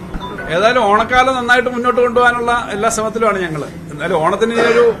രീതിയല്ല. ഏതായാലും ഓണക്കാലം നന്നായിട്ട് മുന്നോട്ട് കൊണ്ടുപോകാനുള്ള എല്ലാ ശ്രമത്തിലുമാണ് ഞങ്ങൾ. എന്തായാലും ഓണത്തിന്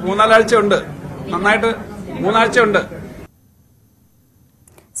ഒരു 3-4 ആഴ്ച ഉണ്ട്, നന്നായിട്ട് 3 ആഴ്ച ഉണ്ട്.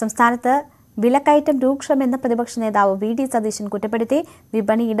 സംസ്ഥാനത്ത് വിലക്കയറ്റം രൂക്ഷമെന്ന് പ്രതിപക്ഷ നേതാവ് VD സതീശൻ കുറ്റപ്പെടുത്തി.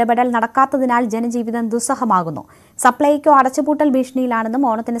 വിപണി ഇടപെടൽ നടക്കാത്തതിനാൽ ജനജീവിതം ദുസ്സഹമാകുന്നു. സപ്ലൈകോ അടച്ചുപൂട്ടൽ ഭീഷണിയിലാണെന്നും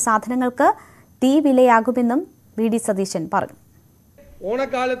ഓണത്തിന് സാധനങ്ങൾക്ക് തീ വിലയാകുമെന്നും VD സതീശൻ പറഞ്ഞു.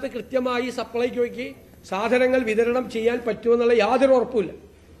 ഓണക്കാലത്ത് കൃത്യമായി സപ്ലൈകോയ്ക്ക് സാധനങ്ങൾ വിതരണം ചെയ്യാൻ പറ്റുമെന്നുള്ള യാതൊരു ഉറപ്പുമില്ല.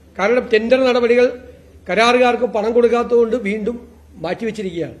 കാരണം ടെൻഡർ നടപടികൾ കരാറുകാർക്ക് പണം കൊടുക്കാത്തതുകൊണ്ട് വീണ്ടും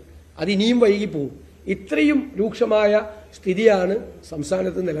മാറ്റിവെച്ചിരിക്കുകയാണ്. അത് ഇനിയും വൈകിപ്പോകും. ഇത്രയും രൂക്ഷമായ സ്ഥിതിയാണ്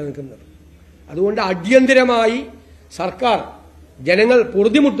സംസ്ഥാനത്ത് നിലനിൽക്കുന്നത്. അതുകൊണ്ട് അടിയന്തരമായി സർക്കാർ ജനങ്ങൾ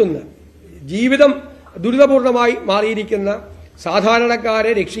പൊറുതിമുട്ടുന്ന, ജീവിതം ദുരിതപൂർണമായി മാറിയിരിക്കുന്ന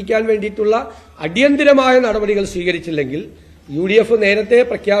സാധാരണക്കാരെ രക്ഷിക്കാൻ വേണ്ടിയിട്ടുള്ള അടിയന്തരമായ നടപടികൾ സ്വീകരിച്ചില്ലെങ്കിൽ UDF നേരത്തെ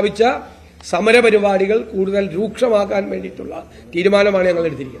പ്രഖ്യാപിച്ച സമരപരിപാടികൾ കൂടുതൽ രൂക്ഷമാക്കാൻ വേണ്ടിയിട്ടുള്ള തീരുമാനമാണ് ഞങ്ങൾ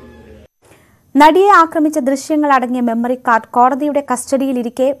എടുത്തിരിക്കുന്നത്. നടിയെ ആക്രമിച്ച ദൃശ്യങ്ങൾ അടങ്ങിയ മെമ്മറി കാർഡ് കോടതിയുടെ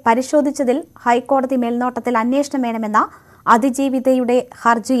കസ്റ്റഡിയിലിരിക്കെ പരിശോധിച്ചതിൽ ഹൈക്കോടതി മേൽനോട്ടത്തിൽ അന്വേഷണം വേണമെന്ന അതിജീവിതയുടെ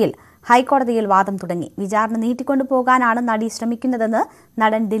ഹർജിയിൽ ഹൈക്കോടതിയിൽ വാദം തുടങ്ങി. വിചാരണ നീട്ടിക്കൊണ്ടുപോകാനാണ് നടി ശ്രമിക്കുന്നതെന്ന്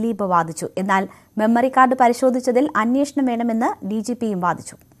നടൻ ദിലീപ് വാദിച്ചു. എന്നാൽ മെമ്മറി കാർഡ് പരിശോധിച്ചതിൽ അന്വേഷണം വേണമെന്ന് DGPയും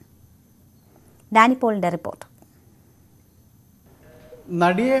വാദിച്ചു. ഡാനിപോളിന്റെ റിപ്പോർട്ട്.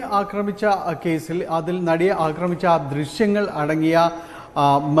 നടിയെ ആക്രമിച്ച കേസിൽ നടിയെ ആക്രമിച്ച ദൃശ്യങ്ങൾ അടങ്ങിയ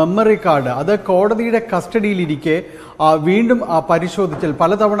മെമ്മറി കാർഡ് അത് കോടതിയുടെ കസ്റ്റഡിയിലിരിക്കെ വീണ്ടും പരിശോധിച്ചതിൽ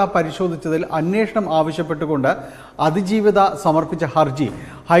പലതവണ പരിശോധിച്ചതിൽ അന്വേഷണം ആവശ്യപ്പെട്ടുകൊണ്ട് അതിജീവിത സമർപ്പിച്ച ഹർജി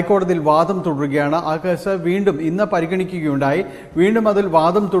ഹൈക്കോടതിയിൽ വാദം തുടരുകയാണ്. ആ കേസ് വീണ്ടും ഇന്ന് പരിഗണിക്കുകയുണ്ടായി. വീണ്ടും അതിൽ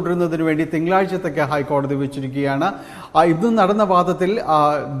വാദം തുടരുന്നതിന് വേണ്ടി തിങ്കളാഴ്ചത്തേക്ക് ഹൈക്കോടതി വെച്ചിരിക്കുകയാണ്. ഇന്ന് നടന്ന വാദത്തിൽ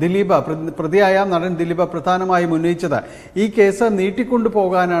പ്രതിയായ നടൻ ദിലീപ് പ്രധാനമായും ഉന്നയിച്ചത് ഈ കേസ്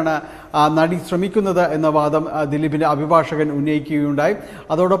നീട്ടിക്കൊണ്ടുപോകാനാണ് നടി ശ്രമിക്കുന്നത് എന്ന വാദം ദിലീപിന്റെ അഭിഭാഷകൻ ഉന്നയിക്കുകയുണ്ടായി.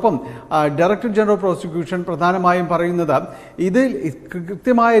 അതോടൊപ്പം ഡയറക്ടർ ജനറൽ പ്രോസിക്യൂഷൻ പ്രധാനമായും പറയുന്നത് ഇതിൽ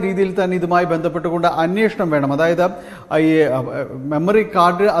കൃത്യമായ രീതിയിൽ തന്നെ ഇതുമായി ബന്ധപ്പെട്ടുകൊണ്ട് അന്വേഷണം വേണം. അതായത് ഈ മെമ്മറി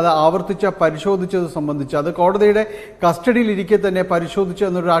കാർഡ് അത് ആവർത്തിച്ച് പരിശോധിച്ചത് സംബന്ധിച്ച് അത് കോടതിയുടെ കസ്റ്റഡിയിലിരിക്കെ തന്നെ പരിശോധിച്ചു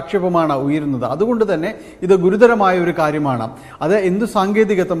എന്നൊരു ആക്ഷേപമാണ് ഉയരുന്നത്. അതുകൊണ്ട് തന്നെ ഇത് ഗുരുതരമായ ഒരു കാര്യമാണ്. അത് എന്ത്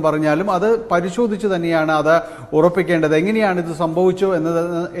സാങ്കേതികത്വം പറഞ്ഞാലും അത് പരിശോധിച്ച് തന്നെയാണ് അത് ഉറപ്പിക്കേണ്ടത്. എങ്ങനെയാണ് ഇത് സംഭവിച്ചു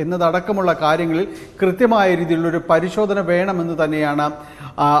എന്നതടക്കമുള്ള കാര്യങ്ങളിൽ കൃത്യമായ രീതിയിലുള്ളൊരു പരിശോധന വേണമെന്ന് തന്നെയാണ്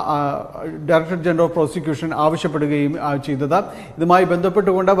ഡയറക്ടർ ജനറൽ പ്രോസിക്യൂഷൻ ആവശ്യപ്പെടുകയും ചെയ്തത്. ഇതുമായി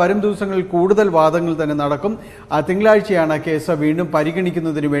ബന്ധപ്പെട്ടുകൊണ്ട് വരും ദിവസങ്ങളിൽ കൂടുതൽ വാദങ്ങൾ തന്നെ നടക്കും. തിങ്കളാഴ്ചയാണ് കേസ് വീണ്ടും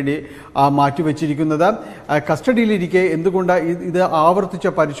പരിഗണിക്കുന്നതിന് വേണ്ടി മാറ്റിവെച്ചിരിക്കുന്നത്. കസ്റ്റഡിയിലിരിക്കെ എന്തുകൊണ്ട് ഇത് ആവർത്തിച്ച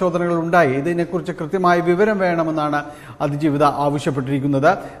പരിശോധനകൾ ഉണ്ടായി, ഇതിനെക്കുറിച്ച് കൃത്യമായ വിവരം വേണമെന്നാണ് അതിജീവിത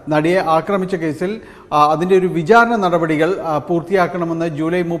ആവശ്യപ്പെട്ടിരിക്കുന്നത്. നടിയെ ആക്രമിച്ച കേസിൽ അതിൻ്റെ ഒരു വിചാരണ നടപടികൾ പൂർത്തിയാക്കണമെന്ന്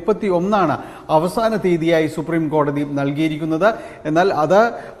ജൂലൈ 31 അവസാന തീയതിയായി സുപ്രീം കോടതി നൽകിയിരിക്കുന്നത്. എന്നാൽ അത്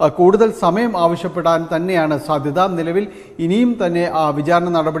കൂടുതൽ സമയം ആവശ്യപ്പെടാൻ തന്നെയാണ് സാധ്യത. നിലവിൽ ഇനിയും തന്നെ വിചാരണ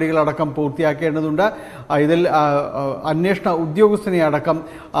നടപടികളടക്കം പൂർത്തിയാക്കേണ്ടതുണ്ട്. ഇതിൽ അന്വേഷണ ഉദ്യോഗസ്ഥനെ അടക്കം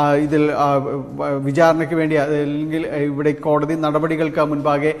ഇതിൽ വിചാരണയ്ക്ക് വേണ്ടി അല്ലെങ്കിൽ ഇവിടെ കോടതി നടപടികൾക്ക്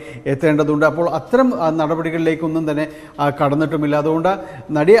മുൻപാകെ എത്തേണ്ടതുണ്ട്. അപ്പോൾ അത്തരം നടപടികളിലേക്കൊന്നും തന്നെ കടന്നിട്ടുമില്ല. അതുകൊണ്ട്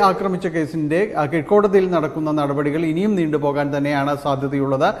നടിയെ ആക്രമിച്ച കേസിൻ്റെ കീഴ്ക്കോടതിയിൽ നടക്കുന്ന നടപടികൾ ഇനിയും നീണ്ടുപോകാൻ തന്നെയാണ്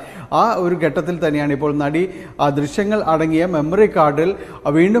സാധ്യതയുള്ളത്. ആ ഒരു ഘട്ടത്തിൽ തന്നെയാണ് ഇപ്പോൾ നടി ദൃശ്യങ്ങൾ അടങ്ങിയ മെമ്മറി കാർഡിൽ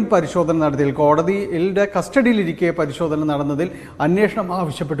വീണ്ടും പരിശോധന നടത്തിയതിൽ കോടതിയുടെ കസ്റ്റഡിയിലിരിക്കെ പരിശോധന നടന്നതിൽ അന്വേഷണം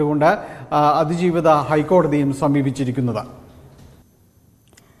ആവശ്യപ്പെട്ടുകൊണ്ട് അതിജീവിത ഹൈക്കോടതിയും സമീപിച്ചിരിക്കുന്നത്.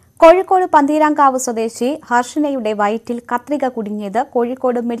 കോഴിക്കോട് പന്തീരാങ്കാവ് സ്വദേശി ഹർഷനയുടെ വയറ്റിൽ കത്രിക കുടുങ്ങിയത്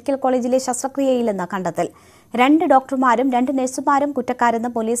കോഴിക്കോട് മെഡിക്കൽ കോളേജിലെ ശസ്ത്രക്രിയയിലെന്ന് കണ്ടെത്തൽ. 2 ഡോക്ടർമാരും 2 നഴ്സുമാരും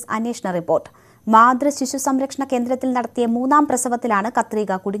കുറ്റക്കാരെന്ന് പോലീസ് അന്വേഷണ റിപ്പോർട്ട്. മാതൃ ശിശു സംരക്ഷണ കേന്ദ്രത്തിൽ നടത്തിയ 3ാം പ്രസവത്തിലാണ്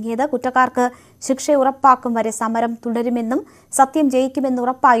കത്രിക കുടുങ്ങിയത്. കുറ്റക്കാർക്ക് ശിക്ഷ ഉറപ്പാക്കും വരെ സമരം തുടരുമെന്നും സത്യം ജയിക്കുമെന്ന്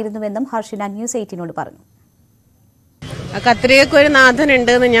ഉറപ്പായിരുന്നുവെന്നും ഹർഷിന ന്യൂസ് 18നോട് പറഞ്ഞു. ആ കത്രികയ്ക്ക് ഒരു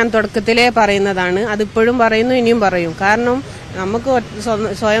നാഥനുണ്ട് എന്ന് ഞാൻ തുടക്കത്തിലേ പറയുന്നതാണ്. അതിപ്പോഴും പറയുന്നു, ഇനിയും പറയും. കാരണം നമുക്ക്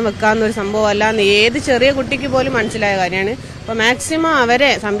സ്വയം വെക്കാവുന്നൊരു സംഭവമല്ല എന്ന് ഏത് ചെറിയ കുട്ടിക്ക് പോലും മനസ്സിലായ കാര്യമാണ്. അപ്പോൾ മാക്സിമം അവരെ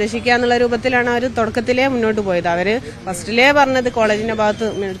സംരക്ഷിക്കുക എന്നുള്ള രൂപത്തിലാണ് അവർ തുടക്കത്തിലേ മുന്നോട്ട് പോയത്. അവർ ഫസ്റ്റിലേ പറഞ്ഞത്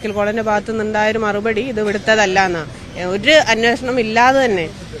മെഡിക്കൽ കോളേജിന്റെ ഭാഗത്ത് നിന്നുണ്ടായൊരു മറുപടി ഇത് ഇവിടുത്തതല്ല എന്നാ. ഒരു അന്വേഷണം ഇല്ലാതെ തന്നെ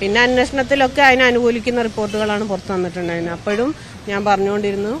പിന്നെ അന്വേഷണത്തിലൊക്കെ അതിനെ അനുകൂലിക്കുന്ന റിപ്പോർട്ടുകളാണ് പുറത്തു വന്നിട്ടുണ്ടായിരുന്നത്. അപ്പോഴും ഞാൻ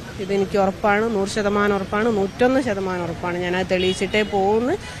പറഞ്ഞുകൊണ്ടിരുന്നു ഇതെനിക്ക് ഉറപ്പാണ്, 100% ഉറപ്പാണ്, 101% ഉറപ്പാണ്, ഞാനത് തെളിയിച്ചിട്ടേ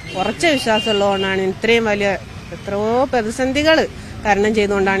പോകുന്നു. ഉറച്ച വിശ്വാസമുള്ളതുകൊണ്ടാണ് ഇത്രയും വലിയ എത്രയോ പ്രതിസന്ധികൾ തരണം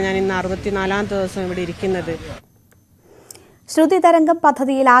ചെയ്തുകൊണ്ടാണ് ഞാൻ ഇന്ന് 64ാമത്തെ ദിവസം ഇവിടെ ഇരിക്കുന്നത്. ശ്രുതി തരംഗം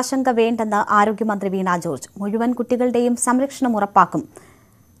പദ്ധതിയിൽ ആശങ്ക വേണ്ടെന്ന് ആരോഗ്യമന്ത്രി വീണ ജോർജ്. മുഴുവൻ കുട്ടികളുടെയും സംരക്ഷണം ഉറപ്പാക്കും.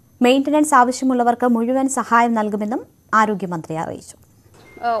 മെയിന്റനൻസ് ആവശ്യമുള്ളവർക്ക് മുഴുവൻ സഹായം നൽകുമെന്നും ആരോഗ്യമന്ത്രി അറിയിച്ചു.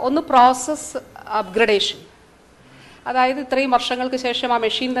 ഒന്ന് പ്രോസസ് അപ്ഗ്രഡേഷൻ, അതായത് ഇത്രയും വർഷങ്ങൾക്ക് ശേഷം ആ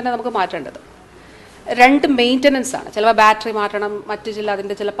മെഷീൻ തന്നെ നമുക്ക് മാറ്റേണ്ടത്. 2 മെയിൻ്റനൻസ് ആണ്. ചിലപ്പോൾ ബാറ്ററി മാറ്റണം,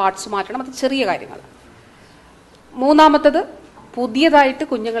 അതിൻ്റെ ചില പാർട്സ് മാറ്റണം, അത് ചെറിയ കാര്യങ്ങൾ. 3ാമത്തത് പുതിയതായിട്ട്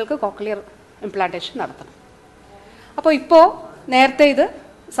കുഞ്ഞുങ്ങൾക്ക് കോക്ലിയർ ഇംപ്ലാന്റേഷൻ നടത്തണം. അപ്പോൾ ഇപ്പോൾ നേരത്തെ ഇത്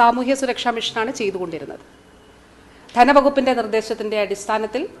സാമൂഹ്യ സുരക്ഷാ മിഷനാണ് ചെയ്തുകൊണ്ടിരുന്നത്. ധനവകുപ്പിൻ്റെ നിർദ്ദേശത്തിൻ്റെ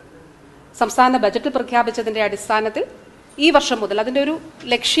അടിസ്ഥാനത്തിൽ സംസ്ഥാന ബജറ്റ് പ്രഖ്യാപിച്ചതിൻ്റെ അടിസ്ഥാനത്തിൽ ഈ വർഷം മുതൽ അതിൻ്റെ ഒരു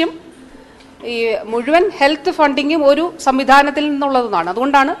ലക്ഷ്യം ഈ മുഴുവൻ ഹെൽത്ത് ഫണ്ടിങ്ങും ഒരു സംവിധാനത്തിൽ നിന്നുള്ളതാണ്.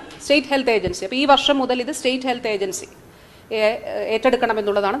 അതുകൊണ്ടാണ് സ്റ്റേറ്റ് ഹെൽത്ത് ഏജൻസി. അപ്പോൾ ഈ വർഷം മുതൽ ഇത് സ്റ്റേറ്റ് ഹെൽത്ത് ഏജൻസി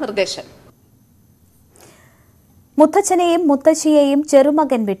ഏറ്റെടുക്കണമെന്നുള്ളതാണ് നിർദ്ദേശം. മുത്തച്ഛനെയും മുത്തശ്ശിയെയും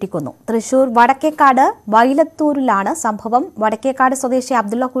ചെറുമകൻ വെട്ടിക്കൊന്നു. തൃശൂർ വടക്കേക്കാട് വൈലത്തൂരിലാണ് സംഭവം. വടക്കേക്കാട് സ്വദേശി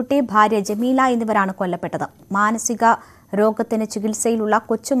അബ്ദുള്ളക്കുട്ടി, ഭാര്യ ജമീല എന്നിവരാണ് കൊല്ലപ്പെട്ടത്. മാനസിക രോഗത്തിന് ചികിത്സയിലുള്ള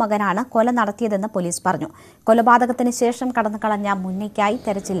കൊച്ചുമകനാണ് കൊല നടത്തിയതെന്ന് പോലീസ് പറഞ്ഞു. കൊലപാതകത്തിന് ശേഷം കടന്നുകളഞ്ഞ മുന്നിക്കായി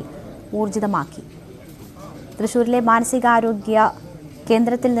തെരച്ചിൽ ഊർജിതമാക്കി. തൃശൂരിലെ മാനസികാരോഗ്യ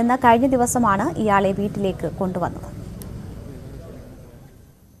കേന്ദ്രത്തിൽ നിന്ന് കഴിഞ്ഞ ദിവസമാണ് ഇയാളെ വീട്ടിലേക്ക് കൊണ്ടുവന്നത്.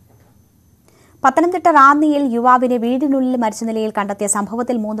 പത്തനംതിട്ട റാന്നിയിൽ യുവാവിനെ വീടിനുള്ളിൽ മരിച്ച നിലയിൽ കണ്ടെത്തിയ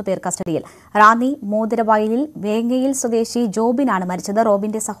സംഭവത്തിൽ 3 പേർ കസ്റ്റഡിയിൽ. റാന്നി മോതിരവയലിൽ വേങ്ങയിൽ സ്വദേശി ജോബിനാണ് മരിച്ചത്.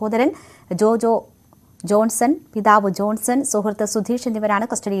 റോബിന്റെ സഹോദരൻ ജോൺസൺ, പിതാവ് ജോൺസൺ, സുഹൃത്ത് സുധീഷ് എന്നിവരാണ്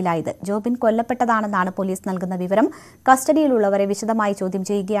കസ്റ്റഡിയിലായത്. ജോബിൻ കൊല്ലപ്പെട്ടതാണെന്നാണ് പോലീസ് നൽകുന്ന വിവരം. കസ്റ്റഡിയിലുള്ളവരെ വിശദമായി ചോദ്യം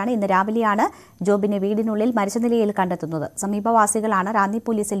ചെയ്യുകയാണ്. ഇന്ന് രാവിലെയാണ് ജോബിനെ വീടിനുള്ളിൽ മരിച്ച നിലയിൽ കണ്ടെത്തുന്നത്. സമീപവാസികളാണ് റാന്നി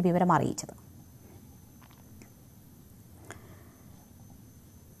പോലീസിൽ വിവരം അറിയിച്ചത്.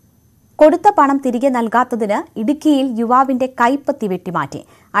 കൊടുത്ത പണം തിരികെ നൽകാത്തതിന് ഇടുക്കിയിൽ യുവാവിന്റെ കൈപ്പത്തി വെട്ടിമാറ്റി.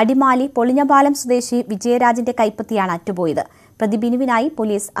 അടിമാലി പൊളിഞ്ഞപാലം സ്വദേശി വിജയരാജിന്റെ കൈപ്പത്തിയാണ് അറ്റുപോയത്. പ്രതി ബിനുവിനായി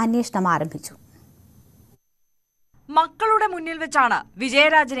പോലീസ് അന്വേഷണം ആരംഭിച്ചു. മക്കളുടെ മുന്നിൽ വെച്ചാണ്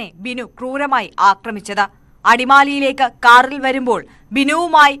വിജയരാജിനെ ബിനു ക്രൂരമായി ആക്രമിച്ചത്. അടിമാലിയിലേക്ക് കാറിൽ വരുമ്പോൾ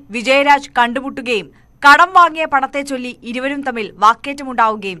ബിനുവുമായി വിജയരാജ് കണ്ടുമുട്ടുകയും കടം വാങ്ങിയ പണത്തെ ചൊല്ലി ഇരുവരും തമ്മിൽ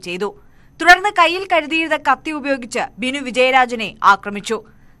വാക്കേറ്റമുണ്ടാവുകയും ചെയ്തു. തുടർന്ന് കയ്യിൽ കരുതിയിരുന്ന കത്തി ഉപയോഗിച്ച് ബിനു വിജയരാജിനെ ആക്രമിച്ചു.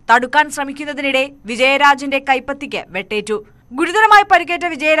 തടുക്കാൻ ശ്രമിക്കുന്നതിനിടെ വിജയരാജിന്റെ കൈപ്പത്തിക്ക് വെട്ടേറ്റു. ഗുരുതരമായി പരിക്കേറ്റ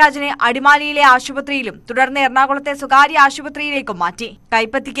വിജയരാജിനെ അടിമാലിയിലെ ആശുപത്രിയിലും തുടർന്ന് എറണാകുളത്തെ സ്വകാര്യ ആശുപത്രിയിലേക്കും മാറ്റി.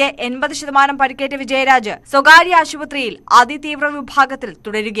 കൈപ്പത്തിക്ക് 80% പരിക്കേറ്റ വിജയരാജ് സ്വകാര്യ ആശുപത്രിയിൽ അതിതീവ്ര വിഭാഗത്തിൽ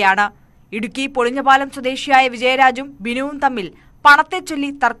തുടരുകയാണ്. ഇടുക്കി പൊളിഞ്ഞപാലം സ്വദേശിയായ വിജയരാജും ബിനുവും തമ്മിൽ പണത്തെ ചൊല്ലി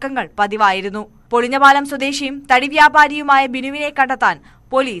തർക്കങ്ങൾ പതിവായിരുന്നു. പൊളിഞ്ഞപാലം സ്വദേശിയും തടി വ്യാപാരിയുമായ ബിനുവിനെ കണ്ടെത്താൻ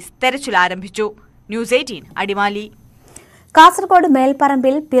പോലീസ് തെരച്ചിൽ ആരംഭിച്ചു. ന്യൂസ് 18 അടിമാലി. കാസർഗോഡ്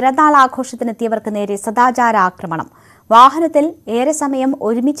മേൽപ്പറമ്പിൽ പിറന്നാൾ ആഘോഷത്തിനെത്തിയവർക്ക് നേരെ സദാചാര ആക്രമണം. വാഹനത്തിൽ ഏറെ സമയം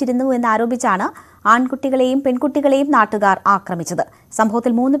ഒരുമിച്ചിരുന്നു എന്നാരോപിച്ചാണ് ആൺകുട്ടികളെയും പെൺകുട്ടികളെയും നാട്ടുകാർ ആക്രമിച്ചത്.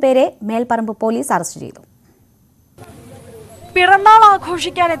 സംഭവത്തിൽ 3 പേരെ മേൽപ്പറമ്പ് പോലീസ് അറസ്റ്റ് ചെയ്തു. പിറന്നാൾ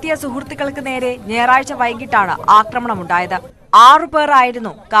ആഘോഷിക്കാനെത്തിയ സുഹൃത്തുക്കൾക്ക് നേരെ ഞായറാഴ്ച വൈകിട്ടാണ് ആക്രമണമുണ്ടായത്. 6 പേർ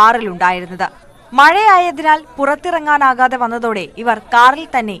ആയിരുന്നു കാറിലുണ്ടായിരുന്നത്. മഴയായതിനാൽ പുറത്തിറങ്ങാനാകാതെ വന്നതോടെ ഇവർ കാറിൽ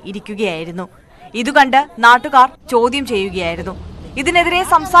തന്നെ ഇരിക്കുകയായിരുന്നു. ഇതുകണ്ട് നാട്ടുകാർ ചോദ്യം ചെയ്യുകയായിരുന്നു. ഇതിനെതിരെ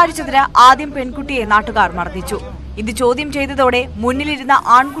സംസാരിച്ചതിന് ആദ്യം പെൺകുട്ടിയെ നാട്ടുകാർ മർദ്ദിച്ചു. ഇത് ചോദ്യം ചെയ്തതോടെ മുന്നിലിരുന്ന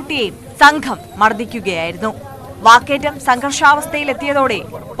ആൺകുട്ടിയെയും സംഘം മർദ്ദിക്കുകയായിരുന്നു. വാക്കേറ്റം സംഘർഷാവസ്ഥയിലെത്തിയതോടെ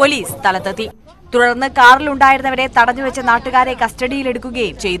പോലീസ് സ്ഥലത്തെത്തി. തുടർന്ന് കാറിലുണ്ടായിരുന്നവരെ തടഞ്ഞുവെച്ച നാട്ടുകാരെ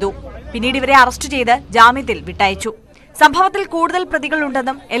കസ്റ്റഡിയിലെടുക്കുകയും ചെയ്തു. പിന്നീട് ഇവരെ അറസ്റ്റ് ചെയ്ത് ജാമ്യത്തിൽ വിട്ടയച്ചു. സംഭവത്തിൽ കൂടുതൽ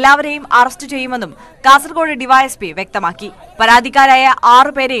പ്രതികളുണ്ടെന്നും എല്ലാവരെയും അറസ്റ്റ് ചെയ്യുമെന്നും കാസർഗോഡ് ഡിവൈഎസ്പി വ്യക്തമാക്കി. പരാതിക്കാരായ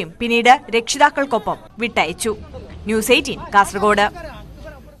 6 പേരെയും പിന്നീട് രക്ഷിതാക്കൾക്കൊപ്പം വിട്ടയച്ചു. ന്യൂസ് 18 കാസർഗോഡ്.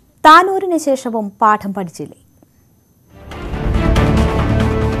 താനൂരിന് ശേഷവും പാഠം പഠിച്ചില്ലേ?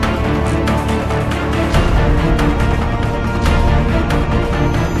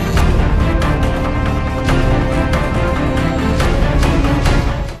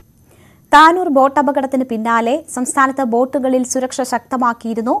 താനൂർ ബോട്ട് അപകടത്തിന് പിന്നാലെ സംസ്ഥാനത്ത് ബോട്ടുകളിൽ സുരക്ഷ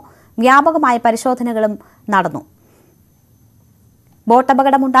ശക്തമാക്കിയിരുന്നു. വ്യാപകമായ പരിശോധനകളും നടന്നു.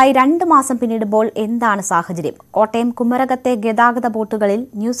 ബോട്ടപകടമുണ്ടായി 2 മാസം പിന്നിടുമ്പോൾ എന്താണ് സാഹചര്യം? കോട്ടയം കുമരകത്തെ ഗതാഗത ബോട്ടുകളിൽ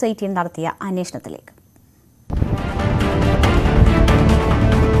ന്യൂസ് 18 നടത്തിയ അന്വേഷണത്തിലേക്ക്.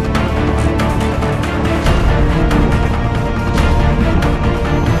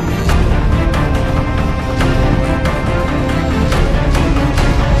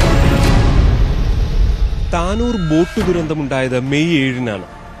 Tanur boat ദുരന്തമുണ്ടായത് May 7-നാണ്.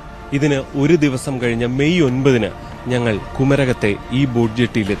 ഇതിന് ഒരു ദിവസം കഴിഞ്ഞ മെയ് 9-ന് ഞങ്ങൾ കുമരകത്തെ ഈ ബോട്ട്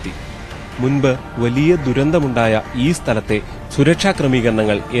ജെട്ടിയിലെത്തി. മുൻപ് വലിയ ദുരന്തമുണ്ടായ ഈ സ്ഥലത്തെ സുരക്ഷാ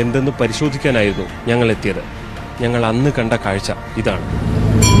ക്രമീകരണങ്ങൾ എന്തെന്ന് പരിശോധിക്കാനായിരുന്നു ഞങ്ങൾ എത്തിയത്. ഞങ്ങൾ അന്ന് കണ്ട കാഴ്ച ഇതാണ്.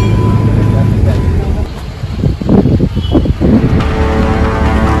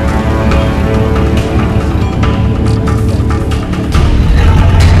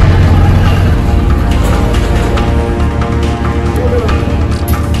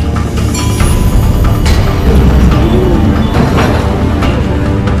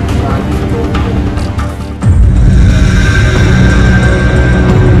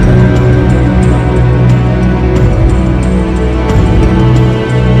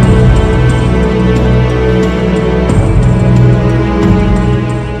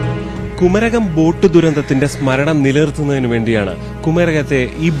 കുമരകം ബോട്ട് ദുരന്തത്തിന്റെ സ്മരണം നിലനിർത്തുന്നതിനു വേണ്ടിയാണ് കുമരകത്തെ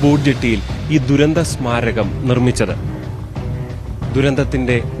ഈ ബോട്ട് ജെട്ടിയിൽ ഈ ദുരന്ത സ്മാരകം നിർമ്മിച്ചത്.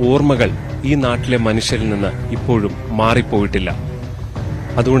 ദുരന്തത്തിന്റെ ഓർമ്മകൾ ഈ നാട്ടിലെ മനുഷ്യരിൽ നിന്ന് ഇപ്പോഴും മാറിപ്പോയിട്ടില്ല.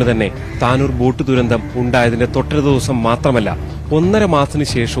 അതുകൊണ്ട് തന്നെ താനൂർ ബോട്ട് ദുരന്തം ഉണ്ടായതിന്റെ തൊട്ടൊരു ദിവസം മാത്രമല്ല, 1.5 മാസത്തിന്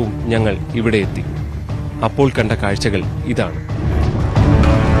ശേഷവും ഞങ്ങൾ ഇവിടെ എത്തി. അപ്പോൾ കണ്ട കാഴ്ചകൾ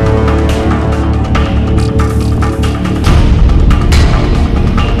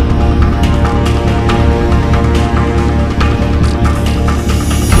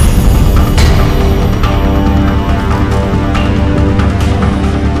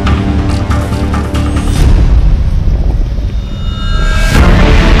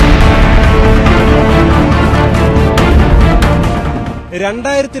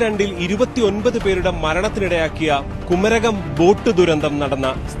 29 പേരുടെ മരണത്തിനിടയാക്കിയ കുമരകം ബോട്ട് ദുരന്തം നടന്ന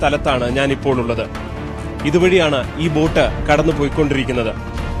സ്ഥലത്താണ് ഞാനിപ്പോൾ ഉള്ളത്. ഇതുവഴിയാണ് ഈ ബോട്ട് കടന്നുപോയിക്കൊണ്ടിരിക്കുന്നത്.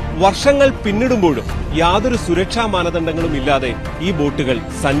 വർഷങ്ങൾ പിന്നിടുമ്പോഴും യാതൊരു സുരക്ഷാ മാനദണ്ഡങ്ങളും ഇല്ലാതെ ഈ ബോട്ടുകൾ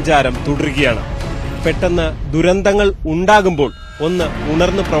സഞ്ചാരം തുടരുകയാണ്. പെട്ടെന്ന് ദുരന്തങ്ങൾ ഉണ്ടാകുമ്പോൾ ഒന്ന്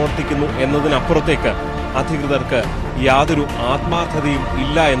ഉണർന്നു പ്രവർത്തിക്കുന്നു എന്നതിനപ്പുറത്തേക്ക് അധികൃതർക്ക് യാതൊരു ആത്മാർത്ഥതയും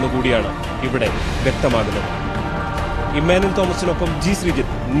ഇല്ല എന്നുകൂടിയാണ് ഇവിടെ വ്യക്തമാകുന്നത്. Emmanuel തോമസിനൊപ്പം G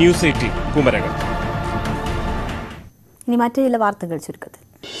Sreejith, news 18 Kumarakom. ഇനി മറ്റു ചില വാർത്തകൾ ചുരുക്കത്തിൽ.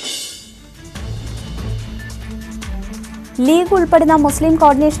 ലീഗ് ഉൾപ്പെടുന്ന മുസ്ലിം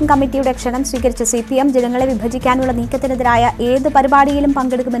കോർഡിനേഷൻ കമ്മിറ്റിയുടെ ക്ഷണം സ്വീകരിച്ച CPM ജനങ്ങളെ വിഭജിക്കാനുള്ള നീക്കത്തിനെതിരായ ഏത് പരിപാടിയിലും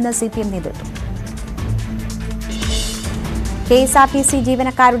പങ്കെടുക്കുമെന്ന് CPM നേതൃത്വം. KSRTC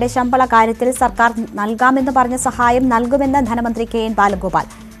ജീവനക്കാരുടെ ശമ്പള കാര്യത്തിൽ സർക്കാർ നൽകാമെന്ന് പറഞ്ഞ സഹായം നൽകുമെന്ന് ധനമന്ത്രി KN ബാലഗോപാൽ.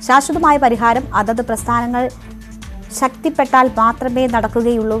 ശാശ്വതമായ പരിഹാരം അതത് പ്രസ്ഥാനങ്ങൾ ശക്തിപ്പെട്ടാൽ മാത്രമേ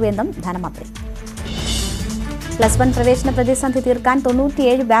നടക്കുകയുള്ളൂവെന്നും ധനമന്ത്രി. +1 പ്രവേശന പ്രതിസന്ധി തീർക്കാൻ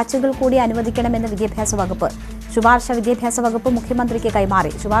 97 ബാച്ചുകൾ കൂടി അനുവദിക്കണമെന്ന് വിദ്യാഭ്യാസ വകുപ്പ്. ശുപാർശ വിദ്യാഭ്യാസ വകുപ്പ് മുഖ്യമന്ത്രിക്ക്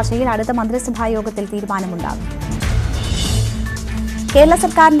കൈമാറി. ശുപാർശയിൽ അടുത്ത മന്ത്രിസഭാ യോഗത്തിൽ തീരുമാനമുണ്ടാകും. കേരള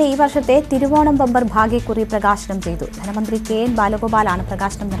സർക്കാരിന്റെ ഈ വർഷത്തെ തിരുവോണം ബമ്പർ ഭാഗ്യക്കുറി പ്രകാശനം ചെയ്തു. ധനമന്ത്രി KN ബാലഗോപാലാണ്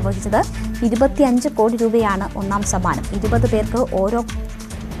പ്രകാശനം നിർവഹിച്ചത്. 25 കോടി രൂപയാണ് ഒന്നാം സമ്മാനം. 20 പേർക്ക് ഓരോ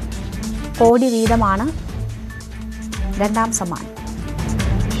കോടി വീതമാണ് രണ്ടാം സമ്മാനം.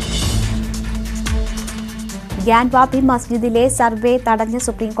 ഗ്യാൻവാപി മസ്ജിദിലെ സർവേ തടഞ്ഞ്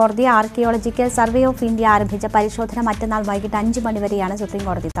സുപ്രീംകോടതി. ആർക്കിയോളജിക്കൽ സർവേ ഓഫ് ഇന്ത്യ ആരംഭിച്ച പരിശോധന മറ്റന്നാൾ വൈകിട്ട് 5 മണി വരെയാണ്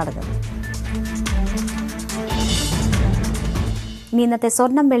സുപ്രീംകോടതി തടഞ്ഞത്. ഇനി ഇന്നത്തെ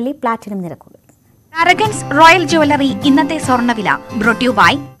സ്വർണം, വെള്ളി, പ്ലാറ്റിനം നിരക്കുകൾ. അരഗൻസ് റോയൽ ജ്വല്ലറി ഇന്നത്തെ സ്വർണ്ണവില ബ്രോട്ട് യു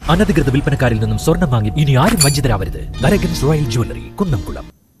ബൈ അനധികൃത വിൽപ്പനക്കാരിൽ നിന്നും സ്വർണം വാങ്ങി ഇനി ആരും വഞ്ചിതരാവരുത്. Arrogance royal jewellery, Kunnamkulam.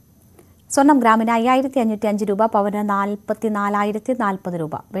 സ്വർണം ഗ്രാമിന് 5505 രൂപ, പവന് 44,040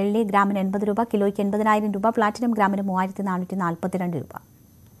 രൂപ, വെള്ളി ഗ്രാമിന് 80 രൂപ, കിലോയ്ക്ക് 80,000 രൂപ, പ്ലാറ്റിനം ഗ്രാമിന് 3442 രൂപ.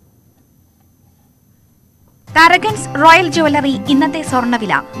 അരഗൻസ് റോയൽ ജ്വല്ലറി ഇന്നത്തെ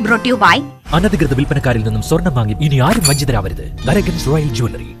സ്വർണ്ണവില ബ്രോട്ട് യു ബൈ അനധികൃത വിൽപ്പനക്കാരിൽ നിന്നും സ്വർണം വാങ്ങി ഇനി ആരും വഞ്ചിതരാവരുത്. Arrogance royal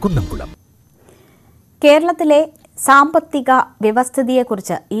jewellery, Kunnamkulam. കേരളത്തിലെ സാമ്പത്തിക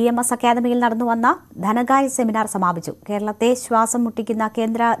വ്യവസ്ഥിതിയെക്കുറിച്ച് EMS അക്കാദമിയിൽ നടന്നുവന്ന ധനകാര്യ സെമിനാർ സമാപിച്ചു. കേരളത്തെ ശ്വാസം മുട്ടിക്കുന്ന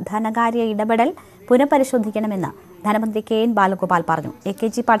കേന്ദ്ര ധനകാര്യ ഇടപെടൽ പുനഃപരിശോധിക്കണമെന്ന് ധനമന്ത്രി KN ബാലഗോപാൽ പറഞ്ഞു.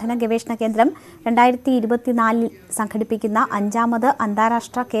 AKG പഠന ഗവേഷണ കേന്ദ്രം 2024 സംഘടിപ്പിക്കുന്ന 5ാമത്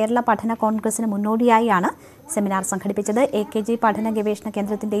അന്താരാഷ്ട്ര കേരള പഠന കോൺഗ്രസിന് മുന്നോടിയായാണ് സെമിനാർ സംഘടിപ്പിച്ചത്. AKG പഠന ഗവേഷണ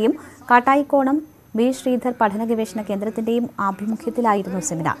കേന്ദ്രത്തിന്റെയും കാട്ടായിക്കോണം B. ശ്രീധർ പഠന ഗവേഷണ കേന്ദ്രത്തിന്റെയും ആഭിമുഖ്യത്തിലായിരുന്നു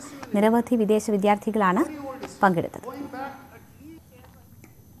സെമിനാർ. നിരവധി വിദേശ വിദ്യാർത്ഥികളാണ് പങ്കെടുത്തത്.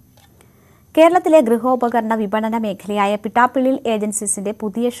 കേരളത്തിലെ ഗൃഹോപകരണ വിപണന മേഖലയായ പിട്ടാപ്പിള്ളിൽ ഏജൻസീസിന്റെ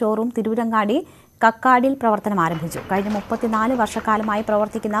പുതിയ ഷോറൂം തിരൂരങ്ങാടി കക്കാടിൽ പ്രവർത്തനം ആരംഭിച്ചു. കഴിഞ്ഞ 34 വർഷക്കാലമായി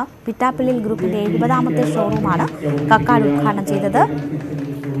പ്രവർത്തിക്കുന്ന പിട്ടാപ്പിള്ളിൽ ഗ്രൂപ്പിന്റെ 70ാമത്തെ ഷോറൂമാണ് കക്കാട് ഉദ്ഘാടനം ചെയ്തത്.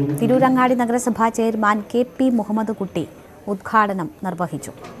 തിരൂരങ്ങാടി നഗരസഭാ ചെയർമാൻ KP മുഹമ്മദ് കുട്ടി ഉദ്ഘാടനം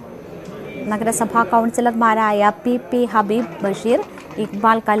നിർവഹിച്ചു. നഗരസഭാ കൌൺസിലർമാരായ PP Habib Basheer,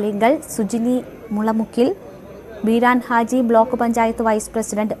 Iqbal Kallingal, Sujini മുളമുക്കിൽ, Beeran Haji, block panchayat vice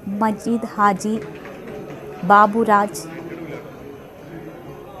president Majeed Haji, Baburaj,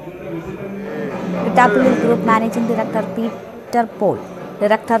 Pittappillil group managing director Peter Paul,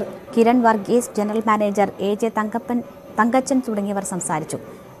 director Kiran Varghese, general manager AJ Thankachan തുടങ്ങിയവർ സംസാരിച്ചു.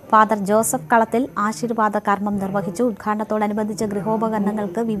 ഫാദർ ജോസഫ് കളത്തിൽ ആശീർവാദ കർമ്മം നിർവഹിച്ചു. ഉദ്ഘാടനത്തോടനുബന്ധിച്ച്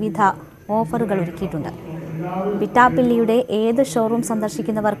ഗൃഹോപകരണങ്ങൾക്ക് വിവിധ ഓഫറുകൾ ഒരുക്കിയിട്ടുണ്ട്. പിട്ടാപ്പിള്ളിയുടെ ഏത് ഷോറൂം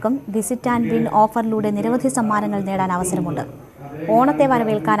സന്ദർശിക്കുന്നവർക്കും വിസിറ്റ് ആൻഡ് വിൻ ഓഫറിലൂടെ നിരവധി സമ്മാനങ്ങൾ നേടാൻ അവസരമുണ്ട്. ഓണത്തെ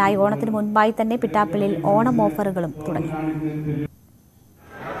വരവേൽക്കാനായി ഓണത്തിന് മുൻപായി തന്നെ പിട്ടാപ്പിള്ളിയിൽ ഓണം ഓഫറുകളും തുടങ്ങി.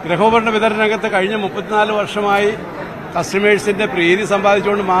 ഗൃഹോപകരണ വിതരണ രംഗത്ത് കഴിഞ്ഞ 34 വർഷമായി കസ്റ്റമേഴ്സിന്റെ പ്രീതി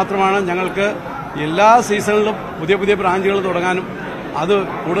സമ്പാദിച്ചുകൊണ്ട് മാത്രമാണ് ഞങ്ങൾക്ക് എല്ലാ സീസണിലും പുതിയ പുതിയ ബ്രാഞ്ചുകൾ തുടങ്ങാനും അത്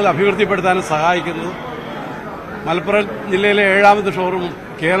കൂടുതൽ അഭിവൃദ്ധിപ്പെടുത്താനും സഹായിക്കുന്നത്. മലപ്പുറം ജില്ലയിലെ 7ാമത്തെ ഷോറൂമും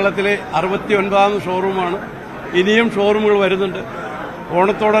കേരളത്തിലെ 69ാമത് ഷോറൂമാണ്. ഇനിയും ഷോറൂമുകൾ വരുന്നുണ്ട്.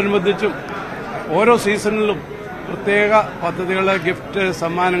 ഓണത്തോടനുബന്ധിച്ചും ഓരോ സീസണിലും പ്രത്യേക പദ്ധതികൾ, ഗിഫ്റ്റ്,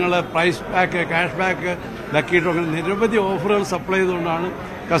 സമ്മാനങ്ങൾ, price pack, cash back, lucky draw, അങ്ങനെ നിരവധി ഓഫറുകൾ സപ്ലൈ ചെയ്തുകൊണ്ടാണ്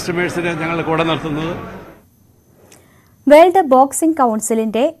കസ്റ്റമേഴ്സിനെ ഞങ്ങൾ കൂടെ നിർത്തുന്നത്. വേൾഡ് ബോക്സിംഗ്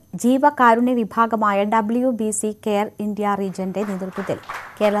കൌൺസിലിന്റെ ജീവകാരുണ്യ വിഭാഗമായ WBC കെയർ ഇന്ത്യ റീജിയന്റെ നേതൃത്വത്തിൽ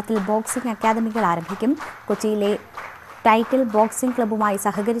കേരളത്തിൽ ബോക്സിംഗ് അക്കാദമികൾ ആരംഭിക്കും. കൊച്ചിയിലെ ടൈറ്റിൽ ബോക്സിംഗ് ക്ലബ്ബുമായി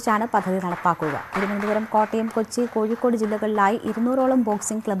സഹകരിച്ചാണ് പദ്ധതി നടപ്പാക്കുക. തിരുവനന്തപുരം, കോട്ടയം, കൊച്ചി, കോഴിക്കോട് ജില്ലകളിലായി 200ഓളം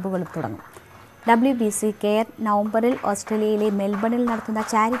ബോക്സിംഗ് ക്ലബ്ബുകളും തുടങ്ങും. WBC കെയർ നവംബറിൽ ഓസ്ട്രേലിയയിലെ മെൽബണിൽ നടത്തുന്ന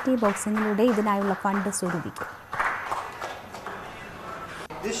ചാരിറ്റി ബോക്സിംഗിലൂടെ ഇതിനായുള്ള fund സ്വരൂപിക്കും.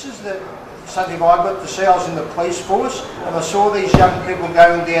 Something I got to see. I was in the police force and I saw these young people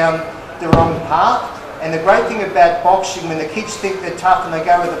going down the wrong path. And the great thing about boxing, when the kids think they're tough and they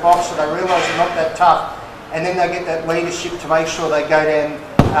go with the boxer, they realise they're not that tough. And then they get that leadership to make sure they go down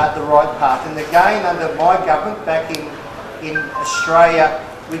the right path. And again, under my government back in Australia,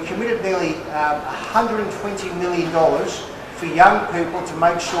 we committed nearly $120 million for young people to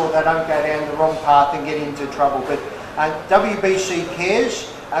make sure they don't go down the wrong path and get into trouble. But WBC Cares,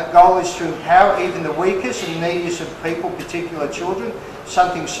 our goal is to empower even the weakest and neediest of people, particularly children.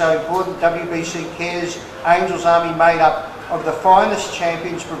 Something so important. WBC Cares, Angels Army made up of the finest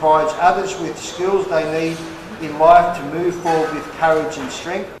champions, provides others with skills they need in life to move forward with courage and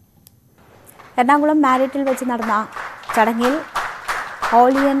strength. Ernakulam മാരിറ്റിൽ വെച്ച് നടന്ന ചടങ്ങിൽ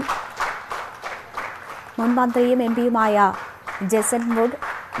Houllier മുൻ മന്ത്രിയും MPയുമായ Jason would,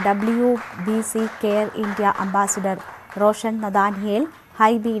 WBC care India ambassador Roshan Nathaniel,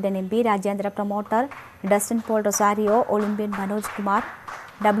 Hibi Eden MP, രാജ്യാന്തര promoter Dustin Paul Rosario, Olympian Manoj Kumar,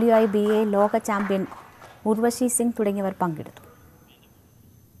 WIBA ലോക champion Urvashi Singh തുടങ്ങിയവർ പങ്കെടുത്തു.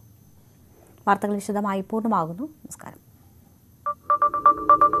 വാർത്തകൾ വിശദമായി പൂർണ്ണമാകുന്നു. നമസ്കാരം.